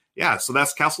 and. Yeah, so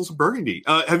that's Castles of Burgundy.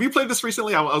 Have you played this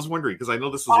recently? I was wondering, because I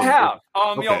know this is. I have.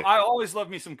 Okay. I always love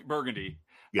me some Burgundy.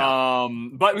 Yeah.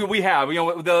 But we have.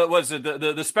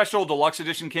 The special deluxe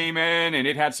edition came in, and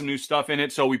it had some new stuff in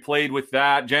it, so we played with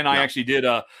that. Jen and I actually did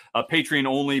a Patreon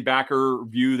only backer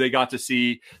view they got to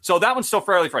see. So that one's still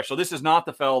fairly fresh. So this is not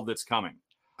the Feld that's coming.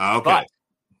 Okay. But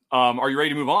Are you ready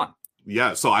to move on?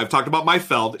 Yeah. So I've talked about my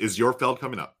Feld. Is your Feld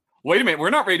coming up? Wait a minute. We're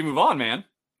not ready to move on, man.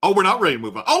 Oh, we're not ready to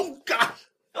move on. Oh, God.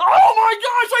 Oh, my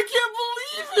gosh. I can't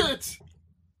believe it.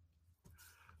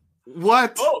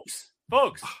 What?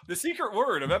 Folks, the secret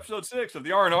word of episode 6 of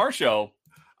the R&R show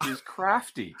is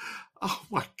crafty. Oh,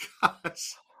 my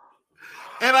gosh.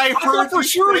 And I heard thought for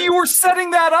sure you were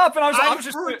setting that up, and I was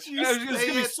just heard it you was going say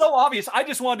to be it. so obvious. I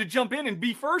just wanted to jump in and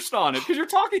be first on it because you were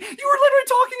literally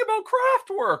talking about craft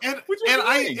work. And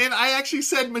I actually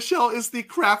said Michelle is the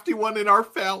crafty one in our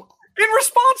Feld. In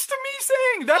response to me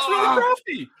saying that's really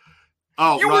crafty.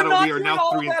 Oh, You Rado, were not we are doing now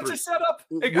all 3 and that 3. to set up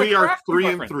a We are crafty 3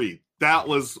 and reference. 3. That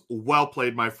was well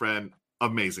played, my friend.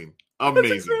 Amazing. That's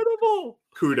incredible.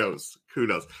 Kudos.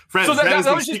 Friends, So that is was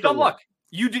the just secret dumb word. luck.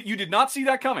 You did not see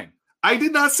that coming. I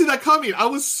did not see that coming. I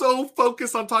was so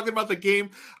focused on talking about the game.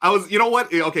 You know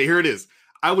what? Okay, here it is.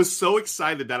 I was so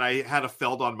excited that I had a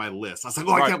Feld on my list. I was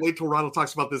like, I can't wait till Ronald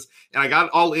talks about this. And I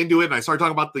got all into it, and I started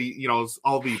talking about the,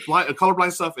 all the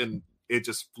colorblind stuff, and it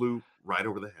just flew right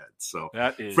over the head. So,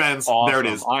 That is friends, awesome. there it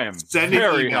is. I am Send an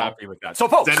very email. happy with that. So,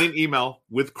 folks, Send an email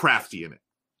with crafty in it.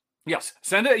 yes,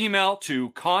 send an email to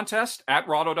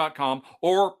contest@rahdo.com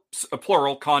or a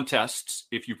plural contests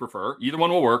if you prefer. Either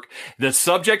one will work. The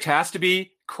subject has to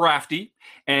be crafty,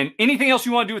 and anything else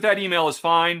you want to do with that email is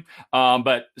fine.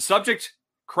 But subject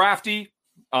crafty,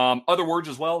 other words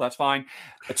as well, that's fine.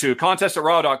 To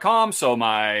contest@rahdo.com. So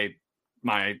my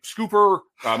scooper,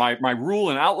 my rule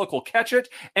and Outlook will catch it,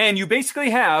 and you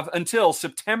basically have until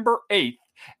September 8th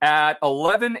at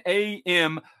 11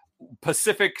 a.m.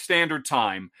 Pacific Standard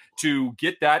Time to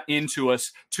get that into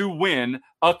us to win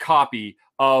a copy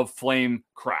of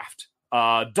Flamecraft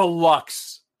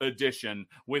Deluxe Edition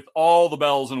with all the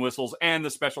bells and whistles and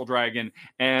the special dragon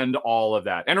and all of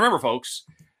that. And remember, folks,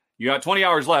 you got 20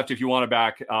 hours left if you want it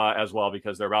back as well,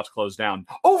 because they're about to close down.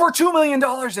 Over $2 million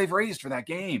they've raised for that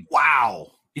game.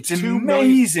 Wow. It's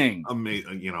amazing.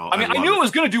 Amazing. I knew it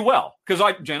was going to do well because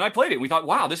Jen and I played it. We thought,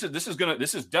 wow, this is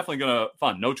definitely going to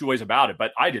fun. No two ways about it.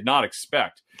 But I did not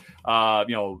expect, it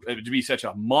to be such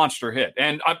a monster hit.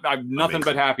 And I'm nothing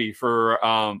but happy for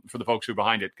the folks who are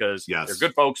behind it, because they're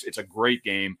good folks. It's a great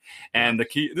game. And the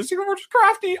secret word is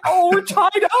crafty. Oh, we're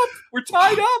tied up. We're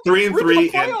tied up. 3 and 3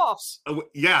 playoffs.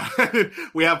 Yeah,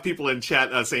 we have people in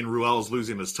chat saying Ruel is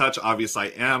losing his touch.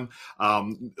 Obviously, I am.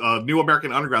 New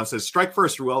American Underground says, strike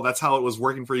first, Ruel. That's how it was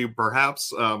working for you,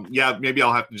 perhaps. Maybe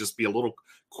I'll have to just be a little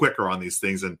quicker on these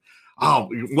things. And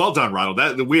well done, Ronald.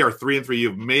 That we are 3 and 3.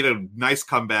 You've made a nice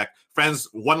comeback, friends.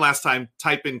 One last time,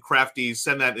 type in crafty,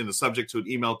 send that in the subject to an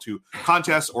email to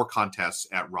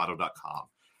contests@rahdo.com.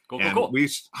 Cool.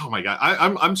 Oh my God,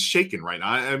 I'm shaking right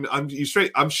now.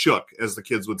 I'm shook, as the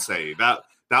kids would say. That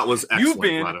was excellent. You've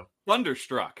been Rahdo.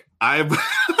 thunderstruck.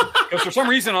 Because for some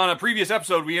reason on a previous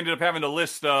episode we ended up having to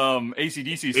list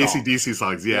AC/DC songs. AC/DC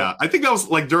songs, yeah. I think that was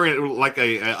like during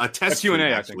a test Q&A,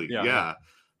 actually. I think. Yeah.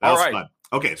 That was right. fun.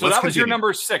 Okay, so that was your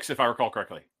number 6, if I recall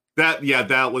correctly.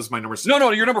 That was my number 6.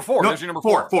 No, you're number 4. No, There's your number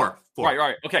 4. 4.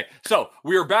 Right. Okay, so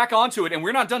we're back onto it, and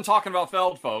we're not done talking about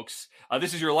Feld, folks.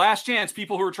 This is your last chance,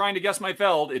 people who are trying to guess my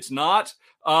Feld. It's not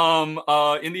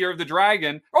in the Year of the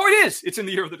Dragon. Oh, it is. It's in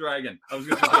the Year of the Dragon. I was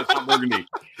going to say it's not Burgundy.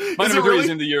 My number 3 is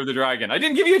in the Year of the Dragon. I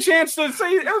didn't give you a chance to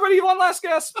say everybody one last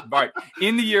guess. All right,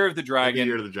 in the Year of the Dragon. In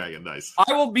the Year of the Dragon, nice.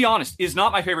 I will be honest, is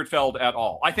not my favorite Feld at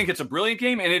all. I think it's a brilliant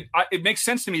game, and it makes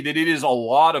sense to me that it is a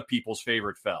lot of people's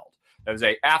favorite Feld.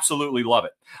 I absolutely love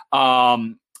it.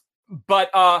 But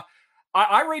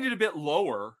I rate it a bit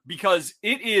lower because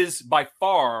it is by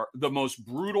far the most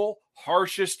brutal,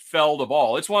 harshest Feld of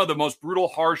all. It's one of the most brutal,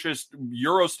 harshest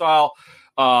Euro-style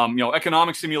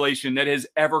economic simulation that has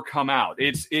ever come out.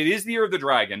 It is the Year of the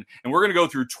Dragon, and we're going to go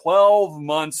through 12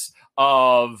 months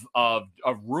of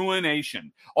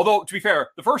ruination. Although, to be fair,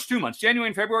 the first 2 months, January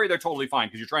and February, they're totally fine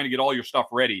because you're trying to get all your stuff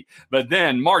ready. But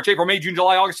then March, April, May, June,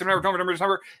 July, August, September, October, November,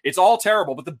 December, it's all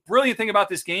terrible. But the brilliant thing about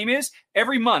this game is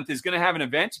every month is going to have an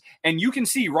event, and you can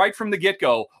see right from the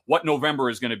get-go what November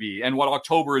is going to be and what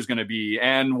October is going to be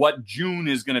and what June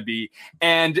is going to be.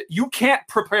 And you can't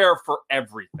prepare for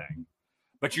everything,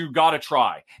 but you got to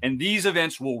try. And these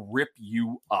events will rip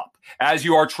you up as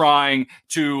you are trying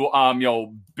to,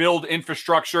 build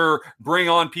infrastructure, bring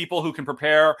on people who can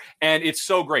prepare. And it's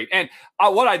so great. And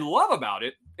what I love about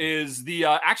it is the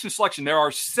action selection. There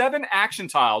are 7 action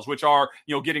tiles, which are,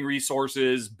 getting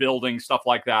resources, building, stuff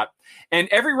like that. And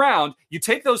every round, you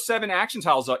take those 7 action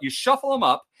tiles up, you shuffle them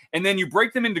up, and then you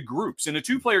break them into groups. In a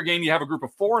 2-player game, you have a group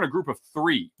of 4 and a group of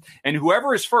 3. And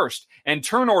whoever is first, and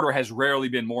turn order has rarely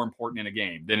been more important in a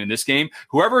game than in this game,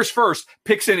 whoever is first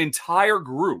picks an entire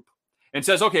group and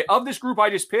says, okay, of this group I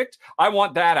just picked, I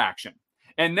want that action.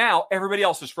 And now everybody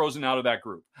else is frozen out of that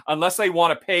group unless they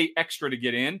want to pay extra to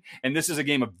get in. And this is a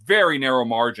game of very narrow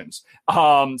margins.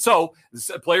 So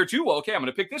player 2, well, okay, I'm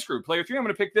going to pick this group. Player 3, I'm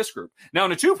going to pick this group. Now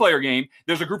in a 2-player game,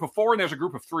 there's a group of 4 and there's a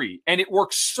group of 3. And it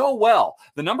works so well.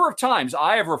 The number of times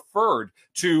I have referred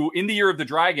to In the Year of the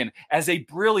Dragon as a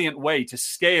brilliant way to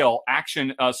scale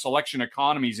action selection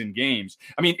economies in games.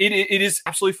 I mean, it is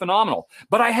absolutely phenomenal.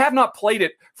 But I have not played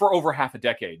it for over half a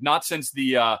decade, not since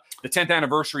the 10th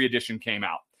anniversary edition came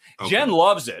out. Okay. Jen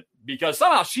loves it because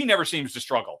somehow she never seems to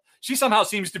struggle. She somehow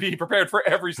seems to be prepared for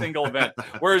every single event.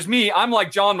 Whereas me, I'm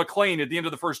like John McClane at the end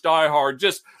of the first Die Hard,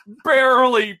 just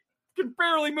barely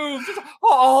move, just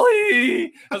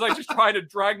Ollie, as I just try to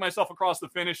drag myself across the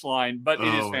finish line. But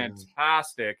it is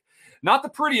fantastic. Not the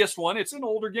prettiest one. It's an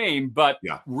older game, but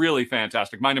really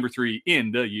fantastic. My number 3,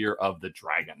 In the Year of the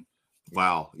Dragon.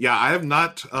 Wow. Yeah, I have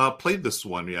not played this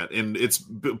one yet. And it's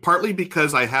partly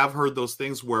because I have heard those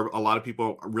things where a lot of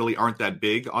people really aren't that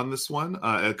big on this one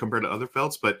compared to other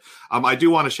felts. But I do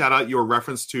want to shout out your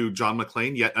reference to John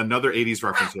McClane, yet another 80s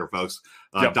reference here, folks.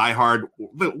 Die Hard,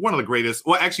 one of the greatest,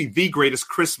 well, actually the greatest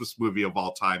Christmas movie of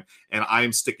all time. And I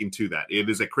am sticking to that. It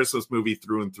is a Christmas movie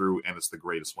through and through, and it's the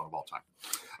greatest one of all time.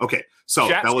 Okay, so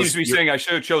Chat that was seems to be saying I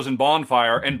should have chosen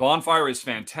Bonfire, and Bonfire is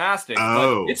fantastic.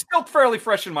 But it's still fairly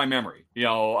fresh in my memory,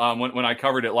 when I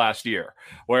covered it last year.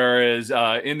 Whereas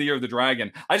In the Year of the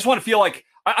Dragon, I just want to feel like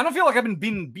I don't feel like I've been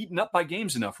being beaten up by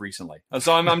games enough recently.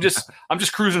 So I'm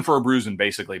just cruising for a bruising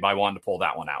basically by wanting to pull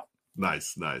that one out.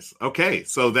 Nice. Okay,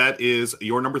 so that is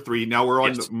your number 3. Now we're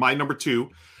on my number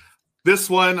 2. This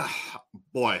one,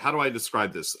 boy, how do I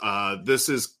describe this? This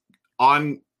is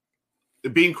on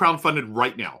being crowdfunded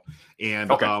right now. And,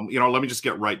 let me just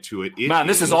get right to it.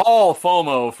 This is all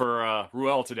FOMO for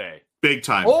Ruel today. Big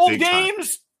time. Old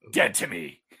games, dead to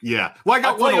me. Yeah. Well, I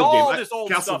got one old game. This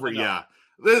old stuff.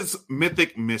 This is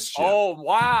Mythic Mischief. Oh,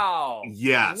 wow.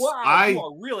 Yes. Wow, you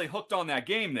are really hooked on that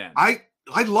game then.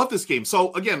 I love this game.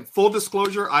 So again, full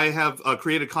disclosure, I have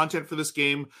created content for this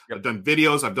game. I've done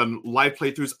videos. I've done live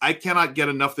playthroughs. I cannot get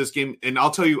enough of this game. And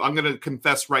I'll tell you, I'm going to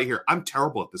confess right here. I'm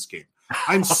terrible at this game.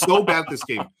 I'm so bad at this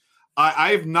game.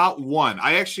 I have not won.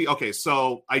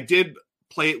 So I did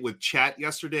play it with chat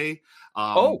yesterday.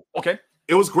 Okay.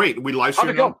 It was great. We live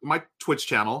streamed on my Twitch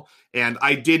channel, and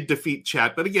I did defeat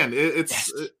chat. But again,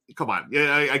 it's come on.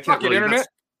 Yeah, I can't really. Internet.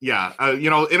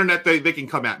 Internet, they can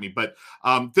come at me. But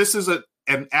this is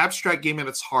an abstract game at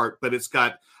its heart, but it's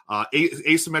got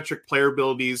asymmetric player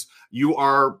abilities. You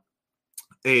are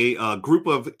a group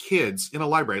of kids in a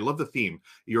library. I love the theme.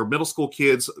 You're middle school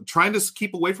kids trying to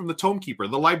keep away from the tome keeper,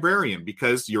 the librarian,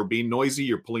 because you're being noisy,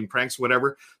 you're pulling pranks,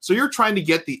 whatever. So you're trying to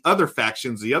get the other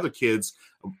factions, the other kids,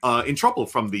 in trouble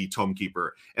from the tome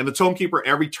keeper. And the tome keeper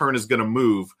every turn is going to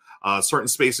move certain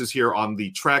spaces here on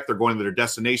the track. They're going to their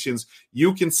destinations.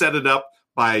 You can set it up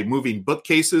by moving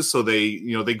bookcases. So they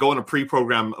go in a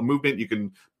pre-programmed movement. You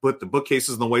can put the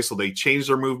bookcases in the way so they change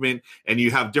their movement, and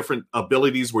you have different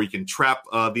abilities where you can trap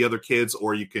the other kids,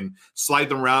 or you can slide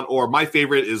them around. Or my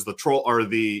favorite is the troll, or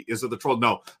the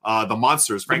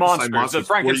monsters, the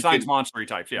Frankenstein's monster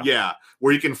types. Yeah,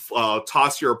 where you can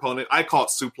toss your opponent. I call it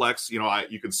suplex.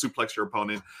 You can suplex your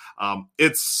opponent.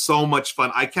 It's so much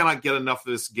fun. I cannot get enough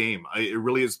of this game. It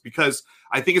really is because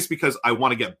I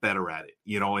want to get better at it.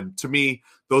 And to me,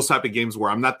 those type of games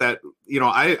where I'm not that,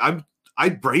 I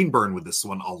brain burn with this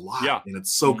one a lot, and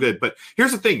it's so good. But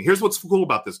here's the thing. Here's what's cool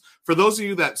about this. For those of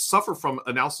you that suffer from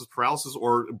analysis paralysis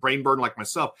or brain burn like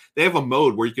myself, they have a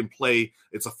mode where you can play.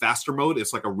 It's a faster mode.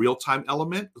 It's like a real-time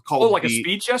element called a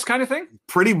speed chess kind of thing?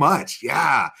 Pretty much,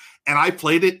 yeah. And I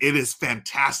played it. It is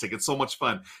fantastic. It's so much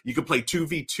fun. You can play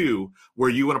 2v2 where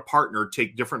you and a partner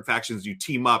take different factions. You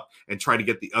team up and try to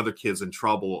get the other kids in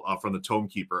trouble from the Tome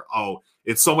Keeper. Oh,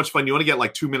 it's so much fun. You only get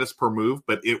like 2 minutes per move,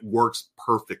 but it works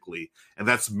perfectly. And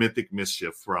that's Mythic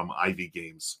Mischief from Ivy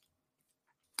Games.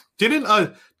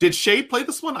 Did Shay play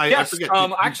this one? Yes.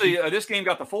 I forget. This game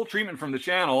got the full treatment from the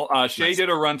channel. Shay did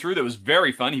a run through that was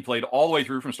very fun. He played all the way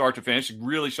through from start to finish. It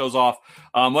really shows off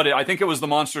I think it was the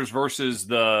monsters versus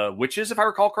the witches, if I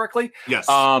recall correctly. Yes.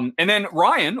 And then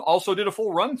Ryan also did a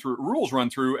full rules run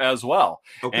through as well.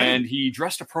 Okay. And he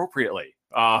dressed appropriately.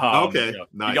 Nice.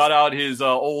 He got out his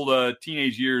old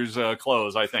teenage years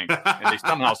clothes, I think, and they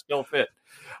somehow still fit.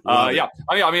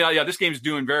 This game's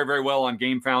doing very, very well on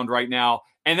GameFound right now.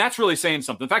 And that's really saying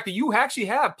something. The fact that you actually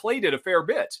have played it a fair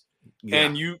bit,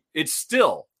 and it's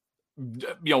still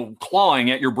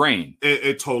clawing at your brain.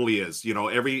 It totally is.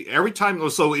 Every time.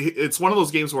 So it's one of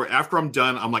those games where after I'm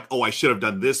done, I'm like, oh, I should have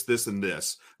done this, this, and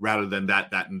this rather than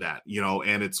that, and that.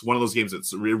 And it's one of those games it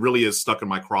really is stuck in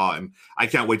my craw, and I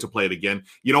can't wait to play it again.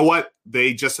 You know what?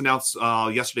 They just announced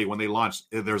yesterday when they launched.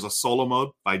 There's a solo mode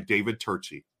by David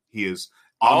Turczi. He is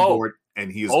on board,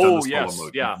 and he has done the solo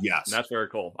mode. Yeah, yes, that's very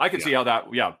cool. I can see how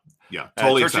that. Yeah. Yeah,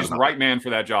 totally. Turchi's the right man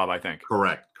for that job, I think.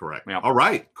 Correct. Yeah. All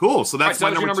right, cool. So that's my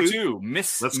number two.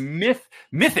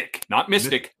 Mythic, not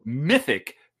mystic,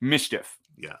 mythic Mischief.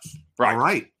 Yes. Right. All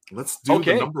right. Let's do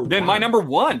the number one. Then my number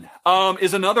one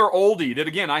is another oldie that,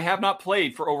 again, I have not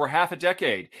played for over half a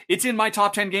decade. It's in my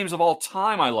top 10 games of all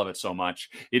time. I love it so much.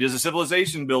 It is a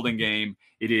civilization building game.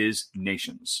 It is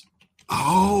Nations.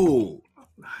 Oh,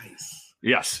 nice.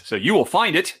 Yes. So you will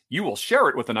find it. You will share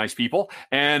it with the nice people.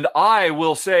 And I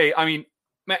will say, I mean,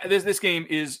 man, this game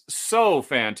is so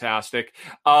fantastic.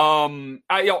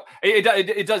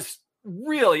 It does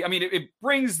really, I mean, it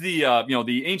brings the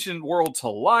the ancient world to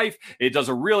life. It does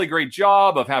a really great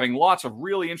job of having lots of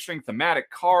really interesting thematic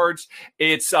cards.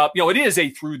 It's it is a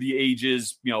through the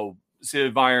ages,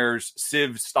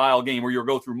 Civ style game where you'll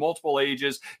go through multiple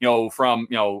ages, from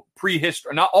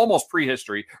prehistory, not almost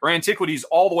prehistory or antiquities,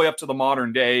 all the way up to the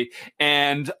modern day.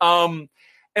 And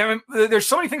there's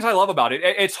so many things I love about it.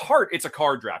 It's a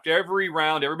card draft. Every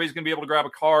round, everybody's going to be able to grab a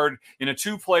card. In a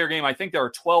 2-player game, I think there are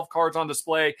 12 cards on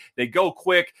display. They go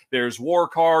quick. There's war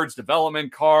cards,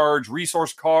 development cards,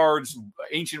 resource cards,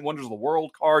 ancient wonders of the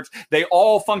world cards. They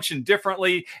all function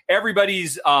differently.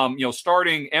 Everybody's,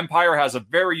 starting empire has a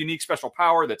very unique special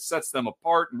power that sets them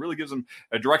apart and really gives them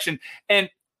a direction. And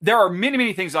there are many,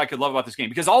 many things I could love about this game,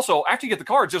 because also after you get the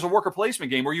cards, there's a worker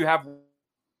placement game where you have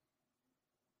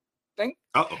thing.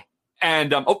 And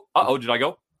did I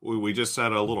go? We just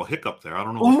had a little hiccup there. I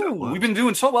don't know what that was. We've been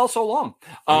doing so well so long.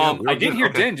 I did hear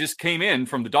Jen just came in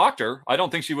from the doctor. I don't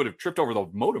think she would have tripped over the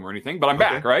modem or anything, but I'm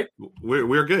back, right?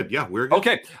 We're good. Yeah, we're good.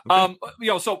 Okay.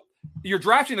 So you're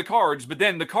drafting the cards, but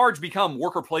then the cards become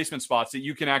worker placement spots that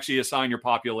you can actually assign your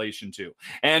population to.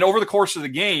 And over the course of the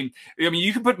game, I mean,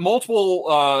 you can put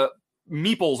multiple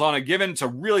meeples on a given to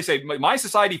really say my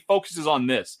society focuses on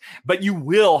this, but you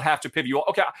will have to pivot.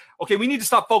 Okay, we need to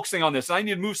stop focusing on this. I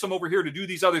need to move some over here to do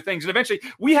these other things. And eventually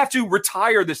we have to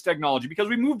retire this technology because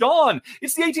we moved on.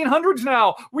 It's the 1800s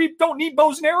now. We don't need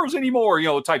bows and arrows anymore,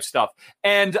 type stuff.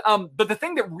 And but the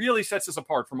thing that really sets us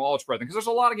apart from all its brethren, because there's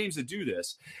a lot of games that do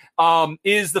this,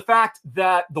 is the fact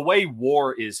that the way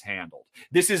war is handled.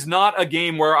 This is not a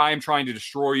game where I am trying to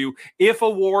destroy you. If a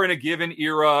war in a given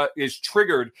era is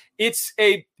triggered, it's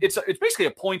basically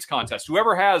a points contest.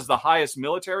 Whoever has the highest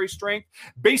military strength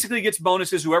basically gets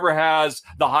bonuses. Whoever has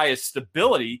the highest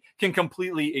stability can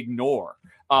completely ignore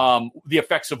the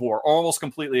effects of war, or almost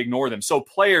completely ignore them. So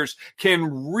players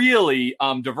can really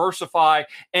diversify,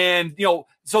 and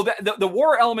so the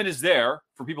war element is there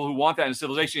for people who want that in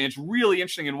Civilization. It's really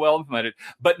interesting and well implemented,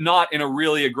 but not in a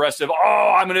really aggressive,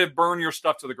 I'm going to burn your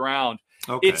stuff to the ground.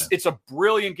 Okay. It's a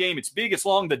brilliant game. It's big, it's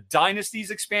long. The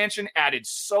Dynasties expansion added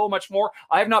so much more.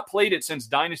 I have not played it since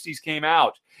Dynasties came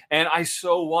out, and I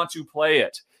so want to play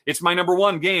it. It's my number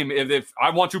one game if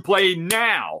I want to play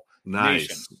now. Nice.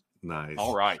 Nations. Nice.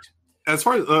 All right. As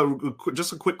far as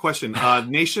just a quick question,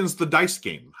 Nations, the dice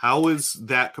game, how is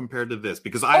that compared to this?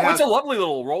 Because it's a lovely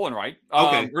little roll and write.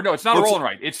 Okay. Or no, it's not a roll and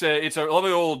write. It's a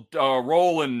lovely old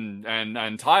roll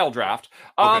and tile draft.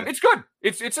 It's good.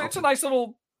 It's a nice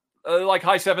little like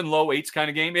high 7, low 8s kind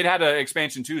of game. It had an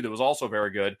expansion too that was also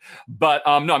very good. But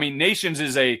no, I mean, Nations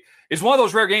is one of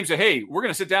those rare games that, hey, we're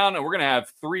going to sit down and we're going to have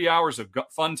 3 hours of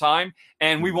fun time,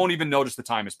 and we won't even notice the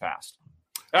time has passed.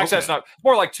 Actually, that's not,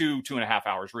 more like 2.5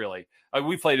 hours, really.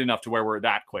 We played enough to where we're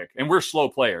that quick, and we're slow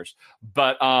players.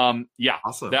 But yeah,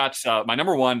 awesome. That's my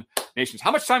number one, Nations.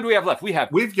 How much time do we have left?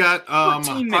 We've got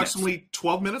approximately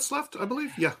 12 minutes left, I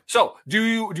believe. Yeah. So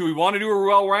do we want to do a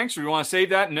Ruel ranks, or do we want to save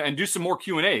that and do some more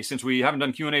Q&A, since we haven't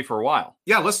done Q&A for a while?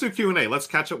 Yeah, let's do Q&A. Let's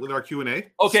catch up with our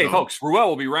Q&A. Okay, folks, Ruel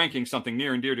will be ranking something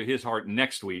near and dear to his heart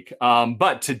next week.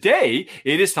 But today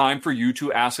it is time for you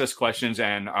to ask us questions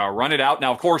and run it out.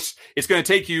 Now, of course, it's going to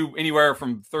take you anywhere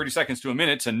from 30 seconds to a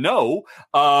minute to know.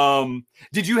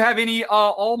 Did you have any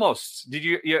almost? Did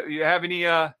you have any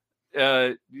ones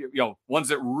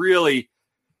that really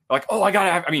like? Oh, I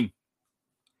gotta have. I mean,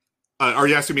 are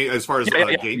you asking me as far as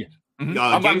game? Yeah. Mm-hmm.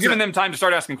 I'm giving them time to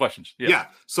start asking questions. Yeah.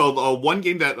 So one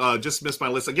game that just missed my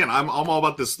list. Again, I'm all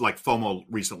about this like FOMO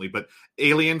recently, but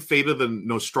Alien: Fate of the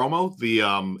Nostromo, the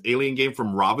Alien game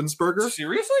from Ravensburger.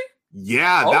 Seriously?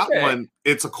 Yeah, that one.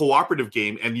 It's a cooperative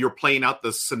game, and you're playing out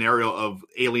the scenario of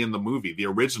Alien the movie, the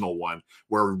original one,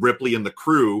 where Ripley and the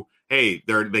crew hey,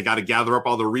 they got to gather up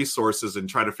all the resources and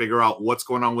try to figure out what's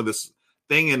going on with this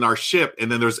thing in our ship. And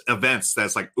then there's events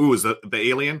that's like, ooh, is the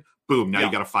alien? Boom, now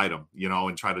you got to fight him,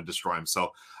 and try to destroy him.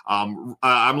 So I'm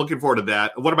looking forward to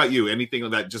that. What about you? Anything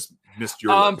that just missed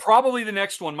your list? Probably the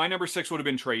next one. My number 6 would have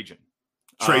been Trajan.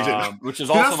 Which is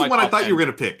also that's the one I thought you were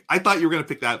going to pick. I thought you were going to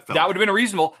pick that film. That would have been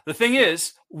reasonable. The thing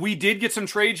is, we did get some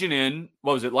Trajan in,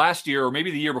 what was it, last year or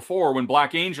maybe the year before when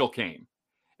Black Angel came.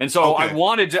 And so I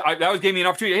wanted to, that gave me an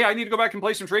opportunity. Hey, I need to go back and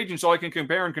play some Trajan so I can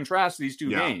compare and contrast these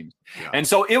two games. Yeah. And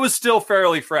so it was still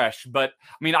fairly fresh, but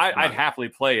I mean, I'd happily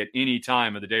play it any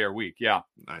time of the day or week. Yeah.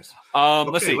 Nice.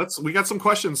 Let's see. We got some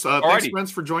questions. Thanks, friends,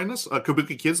 for joining us.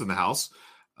 Kabuki Kids in the house.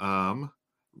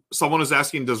 Someone is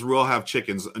asking, does Ruel have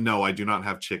chickens? No, I do not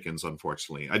have chickens,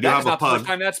 unfortunately. I do have a pug. That's not the first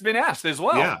time that's been asked as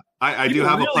well. Yeah, I do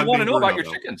have a pug. I really want to know about your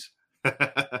chickens.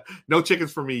 No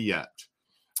chickens for me yet.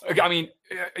 I mean,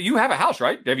 you have a house,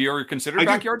 right? Have you ever considered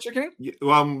backyard chickening?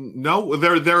 No.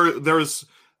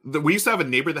 We used to have a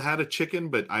neighbor that had a chicken,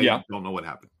 but I don't know what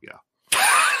happened. Yeah.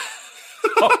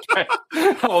 Okay.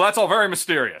 Well, that's all very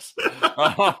mysterious.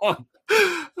 I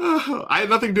had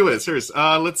nothing to do with it. Serious.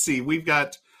 Let's see. We've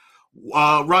got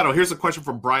Rado. Here's a question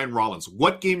from Brian Rollins.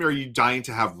 What game are you dying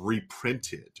to have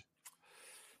reprinted?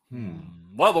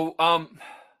 Well,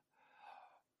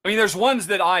 I mean, there's ones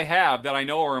that I have that I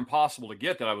know are impossible to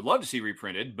get that I would love to see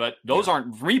reprinted, but those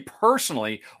aren't me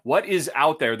personally. What is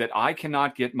out there that I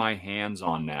cannot get my hands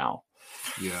on now?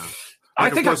 Yeah.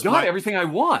 I think I've got everything I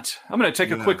want. I'm going to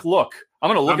take a quick look. I'm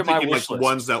going to look at my wish list.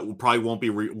 Ones that probably won't be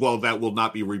that will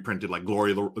not be reprinted, like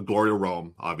Glory to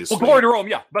Rome, obviously. Well, Glory to Rome,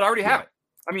 yeah, but I already have it.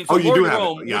 I mean, so you do have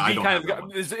Rome it. Yeah, I don't have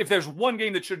if there's one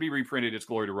game that should be reprinted, it's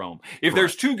Glory to Rome. If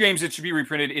there's two games that should be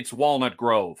reprinted, it's Walnut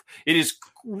Grove. It is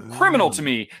criminal to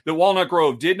me that Walnut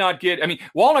Grove did not get. I mean,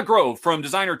 Walnut Grove from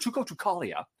designer Tuco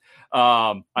Tucalia.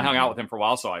 I hung out with him for a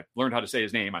while, so I learned how to say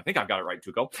his name. I think I've got it right,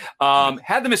 Tuco.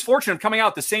 Had the misfortune of coming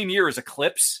out the same year as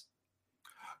Eclipse.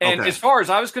 And as far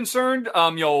as I was concerned,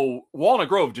 Walnut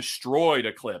Grove destroyed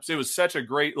Eclipse. It was such a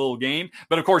great little game.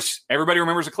 But of course, everybody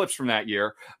remembers Eclipse from that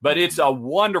year. But it's a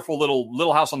wonderful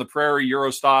little house on the prairie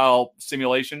Euro style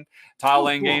simulation tile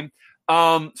laying game.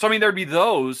 So I mean, there'd be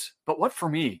those. But what for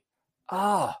me?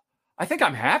 I think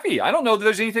I'm happy. I don't know that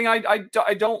there's anything I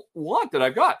don't want that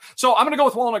I've got. So I'm going to go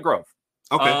with Walnut Grove.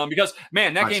 Okay. Because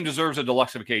man, that game deserves a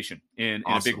deluxeification in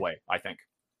a big way, I think.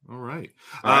 All right.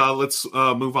 Let's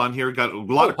move on here. Got a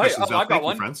lot of questions. I've got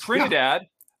one. Friends. Trinidad,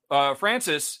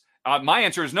 Francis. My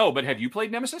answer is no, but have you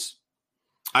played Nemesis?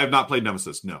 I have not played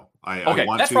Nemesis. No. I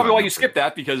want that's to. Probably why you skipped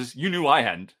that, because you knew I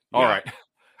hadn't. All right.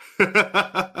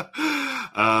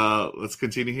 Let's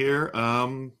continue here.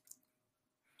 Well,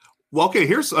 okay.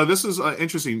 Here's this is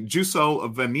interesting.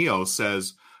 Juso Vanio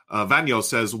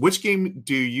says, which game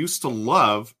do you used to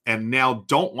love and now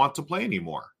don't want to play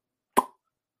anymore?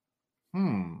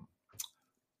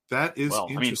 That is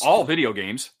interesting. I mean, all video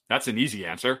games. That's an easy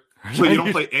answer. So you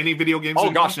don't play any video games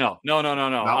anymore? Gosh, no.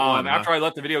 After I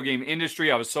left the video game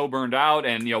industry, I was so burned out,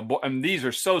 and and these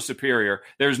are so superior.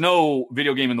 There's no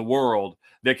video game in the world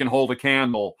that can hold a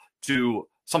candle to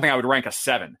something I would rank a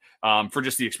 7 for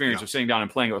just the experience of sitting down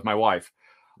and playing it with my wife.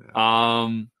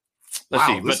 Let's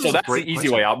see. But so that's the easy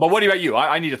way out. But what about you?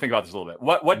 I need to think about this a little bit.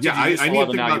 What did you used to love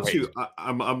and now you hate?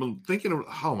 I'm thinking of,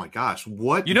 oh my gosh,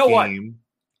 what you know game? What?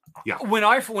 Yeah.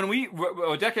 When we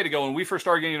a decade ago, when we first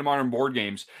started getting into modern board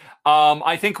games,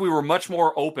 I think we were much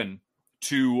more open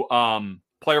to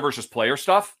player versus player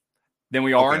stuff than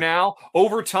we are now.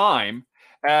 Over time,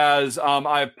 as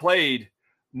I've played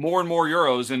more and more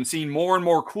Euros and seen more and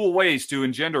more cool ways to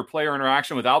engender player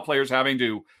interaction without players having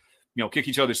to kick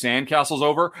each other's sandcastles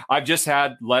over, I've just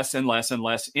had less and less and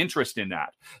less interest in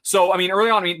that. So, I mean, early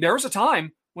on, there was a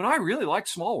time when I really liked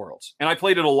Small Worlds, and I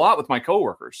played it a lot with my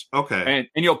coworkers. Okay.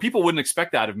 And people wouldn't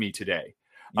expect that of me today.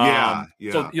 Yeah.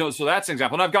 So that's an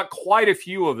example. And I've got quite a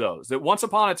few of those that once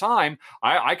upon a time,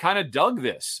 I kind of dug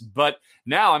this, but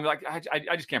now I'm like,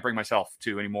 I just can't bring myself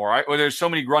to anymore. There's so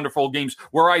many wonderful games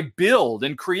where I build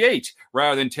and create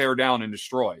rather than tear down and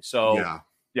destroy. So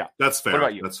yeah, that's fair. What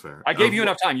about you? That's fair. I gave you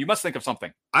enough time. You must think of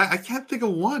something. I can't think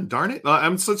of one. Darn it!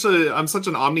 I'm such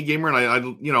an omni gamer,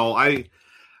 and you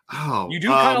do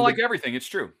kind of like everything. It's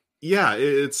true. Yeah,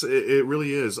 it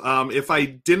really is. If I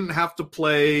didn't have to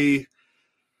play,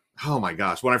 oh my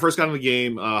gosh, when I first got into the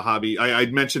game hobby, I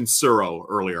mentioned Tsuro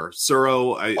earlier.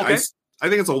 Tsuro, I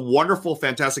think it's a wonderful,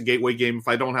 fantastic gateway game. If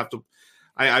I don't have to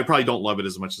I probably don't love it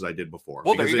as much as I did before.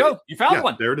 Well, there you go. You found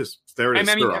one. There it is. There it is.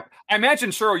 I mean, I imagine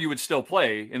Suro you would still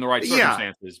play in the right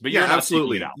circumstances, but you're not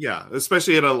absolutely. seeking it out. Yeah,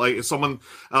 especially at someone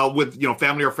with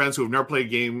family or friends who have never played a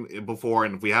game before,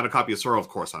 and if we had a copy of Suro, of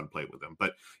course I'd play with them.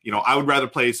 But I would rather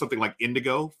play something like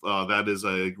Indigo. That is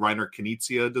a Reiner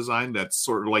Knizia design. That's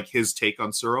sort of like his take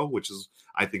on Suro, which is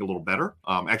I think a little better.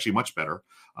 Actually, much better.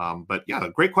 But yeah,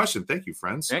 great question. Thank you,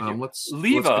 friends. Thank you. Let's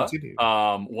continue.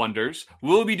 Wonders,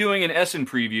 we'll be doing an Essen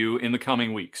preview in the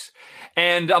coming weeks.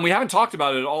 And we haven't talked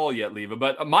about it at all yet, Leva,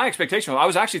 but my expectation, I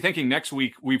was actually thinking next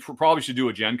week we probably should do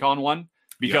a Gen Con one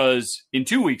because in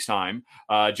 2 weeks' time,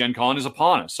 Gen Con is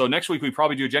upon us. So next week we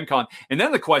probably do a Gen Con. And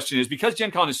then the question is, because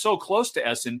Gen Con is so close to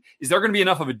Essen, is there going to be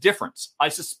enough of a difference? I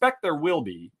suspect there will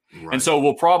be. Right. And so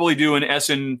we'll probably do an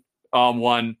Essen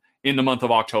one in the month of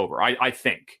October, I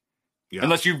think. Yeah.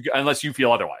 Unless you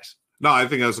feel otherwise. No, I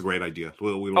think that's a great idea.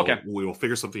 We will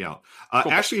figure something out.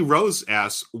 Cool. Ashley Rose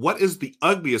asks, "What is the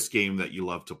ugliest game that you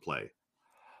love to play?"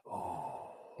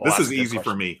 This is easy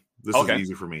for me. This is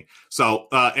easy for me. So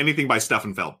anything by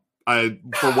Stefan Feld.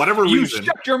 For whatever reason, you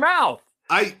shut your mouth.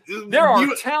 There are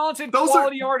talented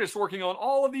quality artists working on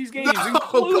all of these games,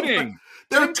 including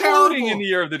in the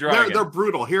Year of the Dragon. They're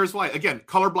brutal. Here's why. Again,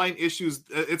 colorblind issues.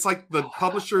 It's like the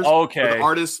publishers, or the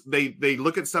artists. They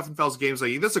look at Stefan Feld's games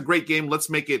like, "This is a great game. Let's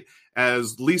make it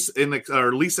as least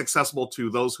accessible to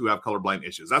those who have colorblind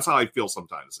issues." That's how I feel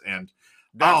sometimes. And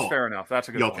that's fair enough. That's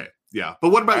a good one. Yeah. But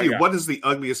what about you? What is the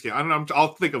ugliest game? I don't know.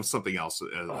 I'll think of something else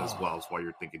as well as while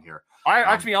you're thinking here. I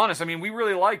have to be honest. I mean, we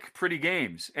really like pretty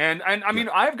games, and I mean,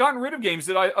 I've gotten rid of games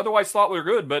that I otherwise thought were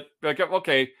good, but we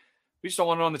just don't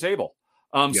want it on the table.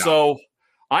 So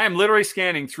I am literally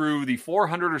scanning through the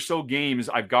 400 or so games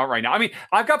I've got right now. I mean,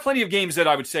 I've got plenty of games that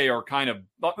I would say are kind of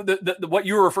what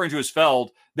you were referring to as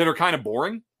Feld that are kind of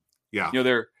boring. Yeah,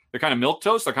 they're kind of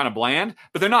milquetoast. They're kind of bland,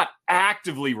 but they're not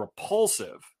actively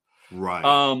repulsive.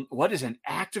 Right. What is an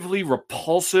actively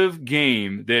repulsive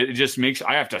game that it just makes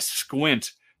I have to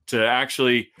squint to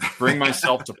actually bring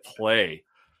myself to play?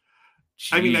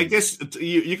 Jeez. I mean, I guess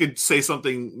you could say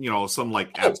something, some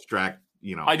like abstract.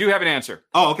 I do have an answer.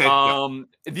 Oh, okay.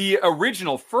 The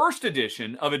original first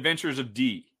edition of Adventures of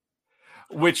D,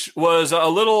 which was a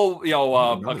little,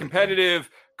 a competitive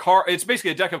card. It's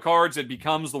basically a deck of cards that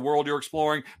becomes the world you're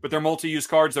exploring, but they're multi-use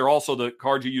cards. They're also the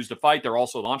cards you use to fight. They're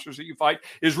also monsters that you fight.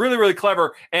 Is really, really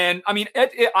clever. And I mean,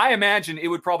 I imagine it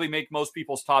would probably make most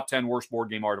people's top 10 worst board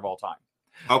game art of all time.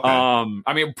 Okay.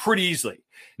 I mean, pretty easily.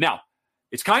 Now,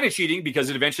 it's kind of cheating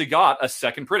because it eventually got a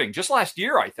second printing just last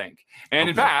year, I think. And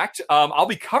in fact, I'll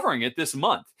be covering it this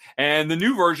month. And the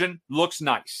new version looks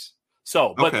nice.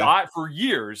 So, but for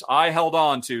years, I held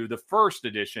on to the first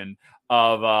edition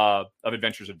of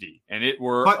Adventures of D, and it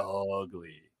were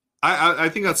ugly. I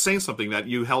think that's saying something, that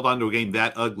you held on to a game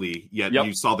that ugly, yet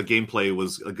you saw the gameplay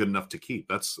was good enough to keep.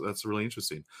 That's really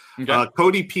interesting. Okay.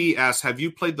 Cody P asks, "Have you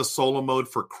played the solo mode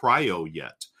for Cryo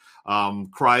yet?"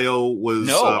 Cryo was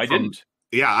I didn't.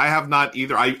 Yeah, I have not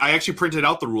either. I actually printed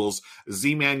out the rules.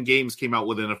 Z-Man Games came out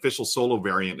with an official solo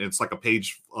variant. It's like a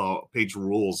page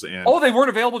rules. And they weren't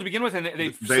available to begin with, and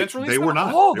they since released they were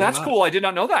not. Oh, that's cool. I did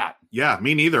not know that. Yeah,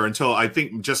 me neither, until I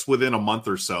think just within a month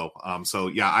or so. So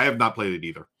yeah, I have not played it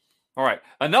either. All right,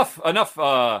 enough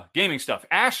gaming stuff.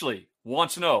 Ashley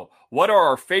wants to know, what are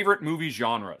our favorite movie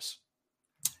genres?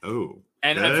 Oh.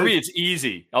 And for me, it's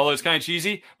easy, although it's kind of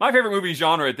cheesy. My favorite movie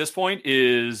genre at this point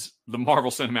is the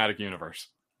Marvel Cinematic Universe.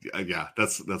 Yeah,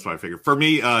 that's what I figured. For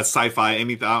me, sci-fi,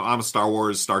 anything. I'm a Star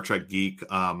Wars, Star Trek geek.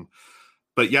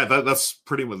 But yeah, that's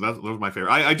pretty much that was my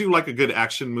favorite. I do like a good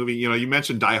action movie. You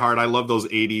mentioned Die Hard. I love those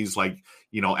 80s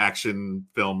action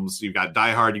films. You got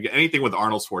Die Hard. You get anything with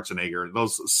Arnold Schwarzenegger.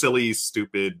 Those silly,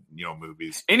 stupid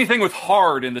movies. Anything with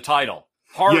hard in the title.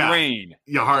 Hard Rain.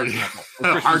 Yeah,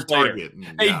 hard target.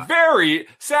 A very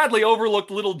sadly overlooked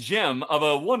little gem of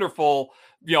a wonderful,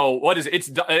 what is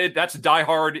it? That's Die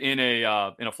Hard in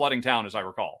a flooding town, as I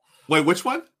recall. Wait, which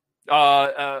one?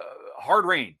 Hard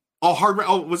Rain. Oh, Hard Rain.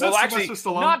 Oh, was that actually Sylvester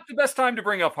Stallone? Not the best time to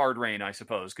bring up Hard Rain, I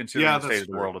suppose, considering the state of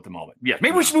the world at the moment. Yeah,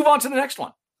 maybe we should move on to the next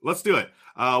one. Let's do it.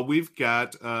 We've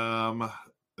got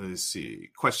let's see.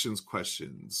 Questions.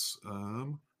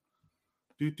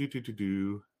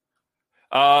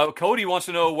 Cody wants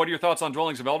to know, what are your thoughts on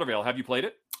Dwellings of Eldervale? Have you played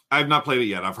it? I've not played it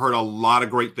yet. I've heard a lot of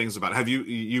great things about it. Have you?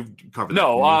 You've covered that?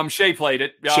 No, Shay played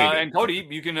it. And Cody,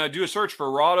 you can do a search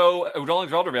for Rahdo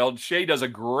Dwellings of Eldervale. Shay does a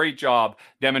great job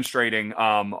demonstrating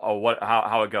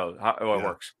how it goes, how it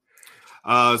works.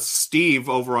 Steve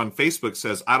over on Facebook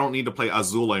says, "I don't need to play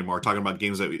Azul anymore." Talking about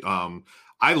games that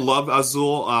I love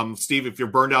Azul. Steve, if you're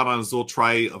burned out on Azul,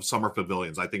 try Summer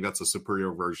Pavilions. I think that's a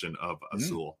superior version of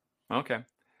Azul. Okay.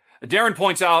 Darren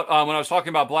points out when I was talking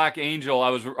about Black Angel, I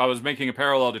was making a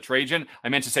parallel to Trajan. I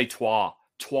meant to say Twa.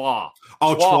 Oh,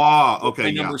 Twa.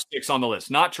 Okay, number 6 on the list,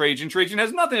 not Trajan. Trajan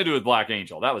has nothing to do with Black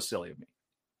Angel. That was silly of me.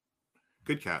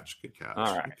 Good catch.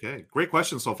 All right. Okay, great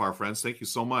question so far, friends. Thank you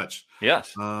so much. Yes.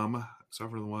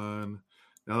 Except for the one.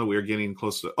 Now that we're getting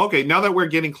closer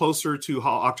to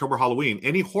October Halloween,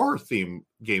 any horror theme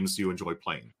games do you enjoy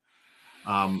playing?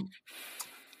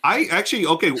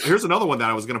 Here's another one that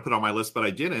I was going to put on my list, but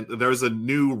I didn't. There's a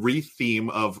new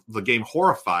re-theme of the game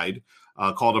Horrified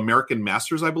called American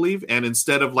Masters, I believe. And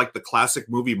instead of like the classic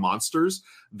movie monsters,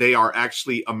 they are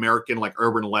actually American like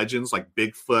urban legends like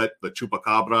Bigfoot, the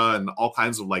Chupacabra, and all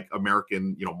kinds of like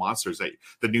American, monsters,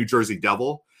 the New Jersey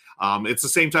Devil. It's the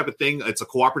same type of thing. It's a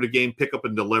cooperative game, pick up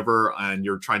and deliver, and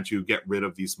you're trying to get rid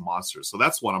of these monsters. So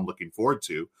that's what I'm looking forward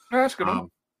to. That's good.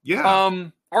 Yeah.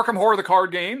 Arkham Horror, the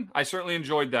card game. I certainly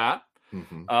enjoyed that.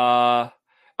 Mm-hmm.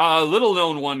 A little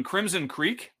known one, Crimson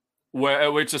Creek,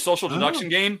 where it's a social deduction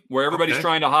game where everybody's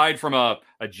trying to hide from a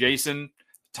Jason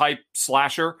type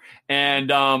slasher. And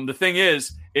the thing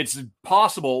is, it's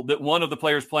possible that one of the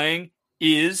players playing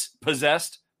is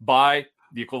possessed by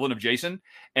the equivalent of Jason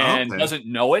and doesn't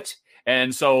know it.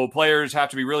 And so players have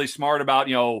to be really smart about,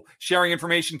 sharing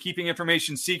information, keeping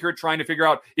information secret, trying to figure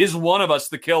out, is one of us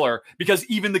the killer? Because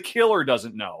even the killer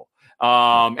doesn't know.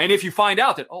 And if you find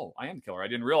out that, I am the killer, I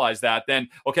didn't realize that, then,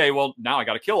 okay, well, now I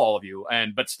got to kill all of you,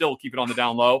 but still keep it on the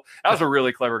down low. That was a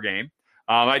really clever game.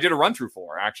 I did a run through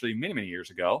for actually many, many years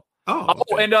ago.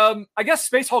 And I guess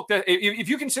Space Hulk, if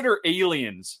you consider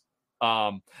Aliens,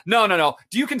 no.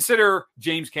 Do you consider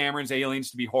James Cameron's Aliens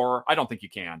to be horror? I don't think you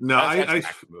can. No,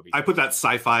 I put that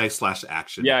sci-fi /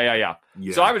 action. Yeah.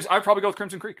 So I'd probably go with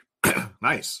Crimson Creek.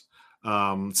 Nice.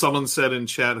 Someone said in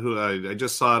chat who I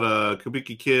just saw it,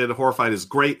 Kabuki Kid Horrified is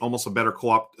great, almost a better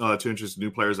co-op to introduce new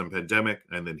players than Pandemic,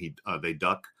 and then they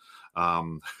duck.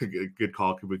 Good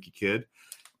call, Kabuki Kid.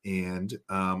 And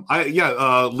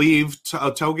Leave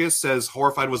Togus says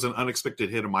Horrified was an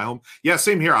unexpected hit in my home. Yeah,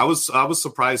 same here. I was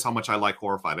surprised how much I like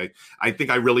Horrified. I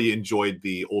think I really enjoyed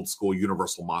the old school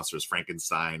Universal monsters,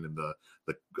 Frankenstein and the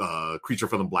creature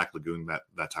from the Black Lagoon,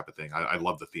 that type of thing. I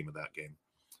love the theme of that game.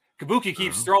 Kabuki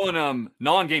keeps throwing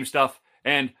non-game stuff,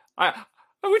 and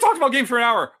we talked about games for an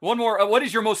hour. One more. What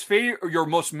is your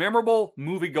most memorable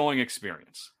movie-going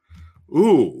experience?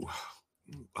 Ooh,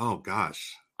 oh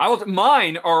gosh.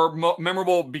 Mine are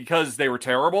memorable because they were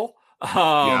terrible.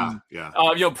 Probably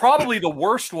the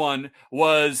worst one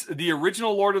was the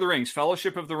original Lord of the Rings,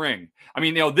 Fellowship of the Ring. I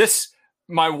mean,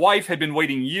 my wife had been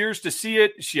waiting years to see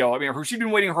it. She'd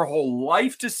been waiting her whole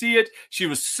life to see it. She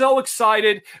was so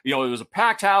excited. It was a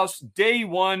packed house, day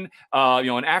one,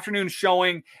 an afternoon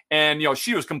showing. And,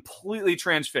 she was completely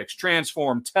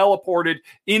transformed, teleported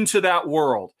into that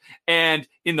world. And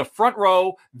in the front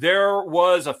row, there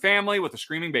was a family with a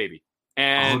screaming baby.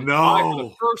 And for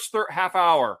the first half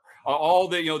hour, all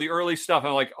the, the early stuff,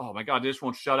 I'm like, oh my God, this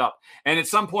won't shut up. And at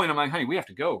some point I'm like, honey, we have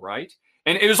to go, right?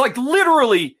 And it was like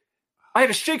literally, I had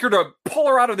to shake her to pull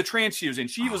her out of the trance she was in.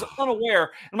 She was unaware.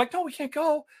 And I'm like, no, we can't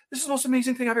go. This is the most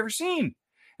amazing thing I've ever seen.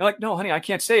 And like, no, honey, I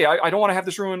can't stay. I don't want to have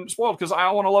this room spoiled because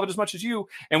I want to love it as much as you.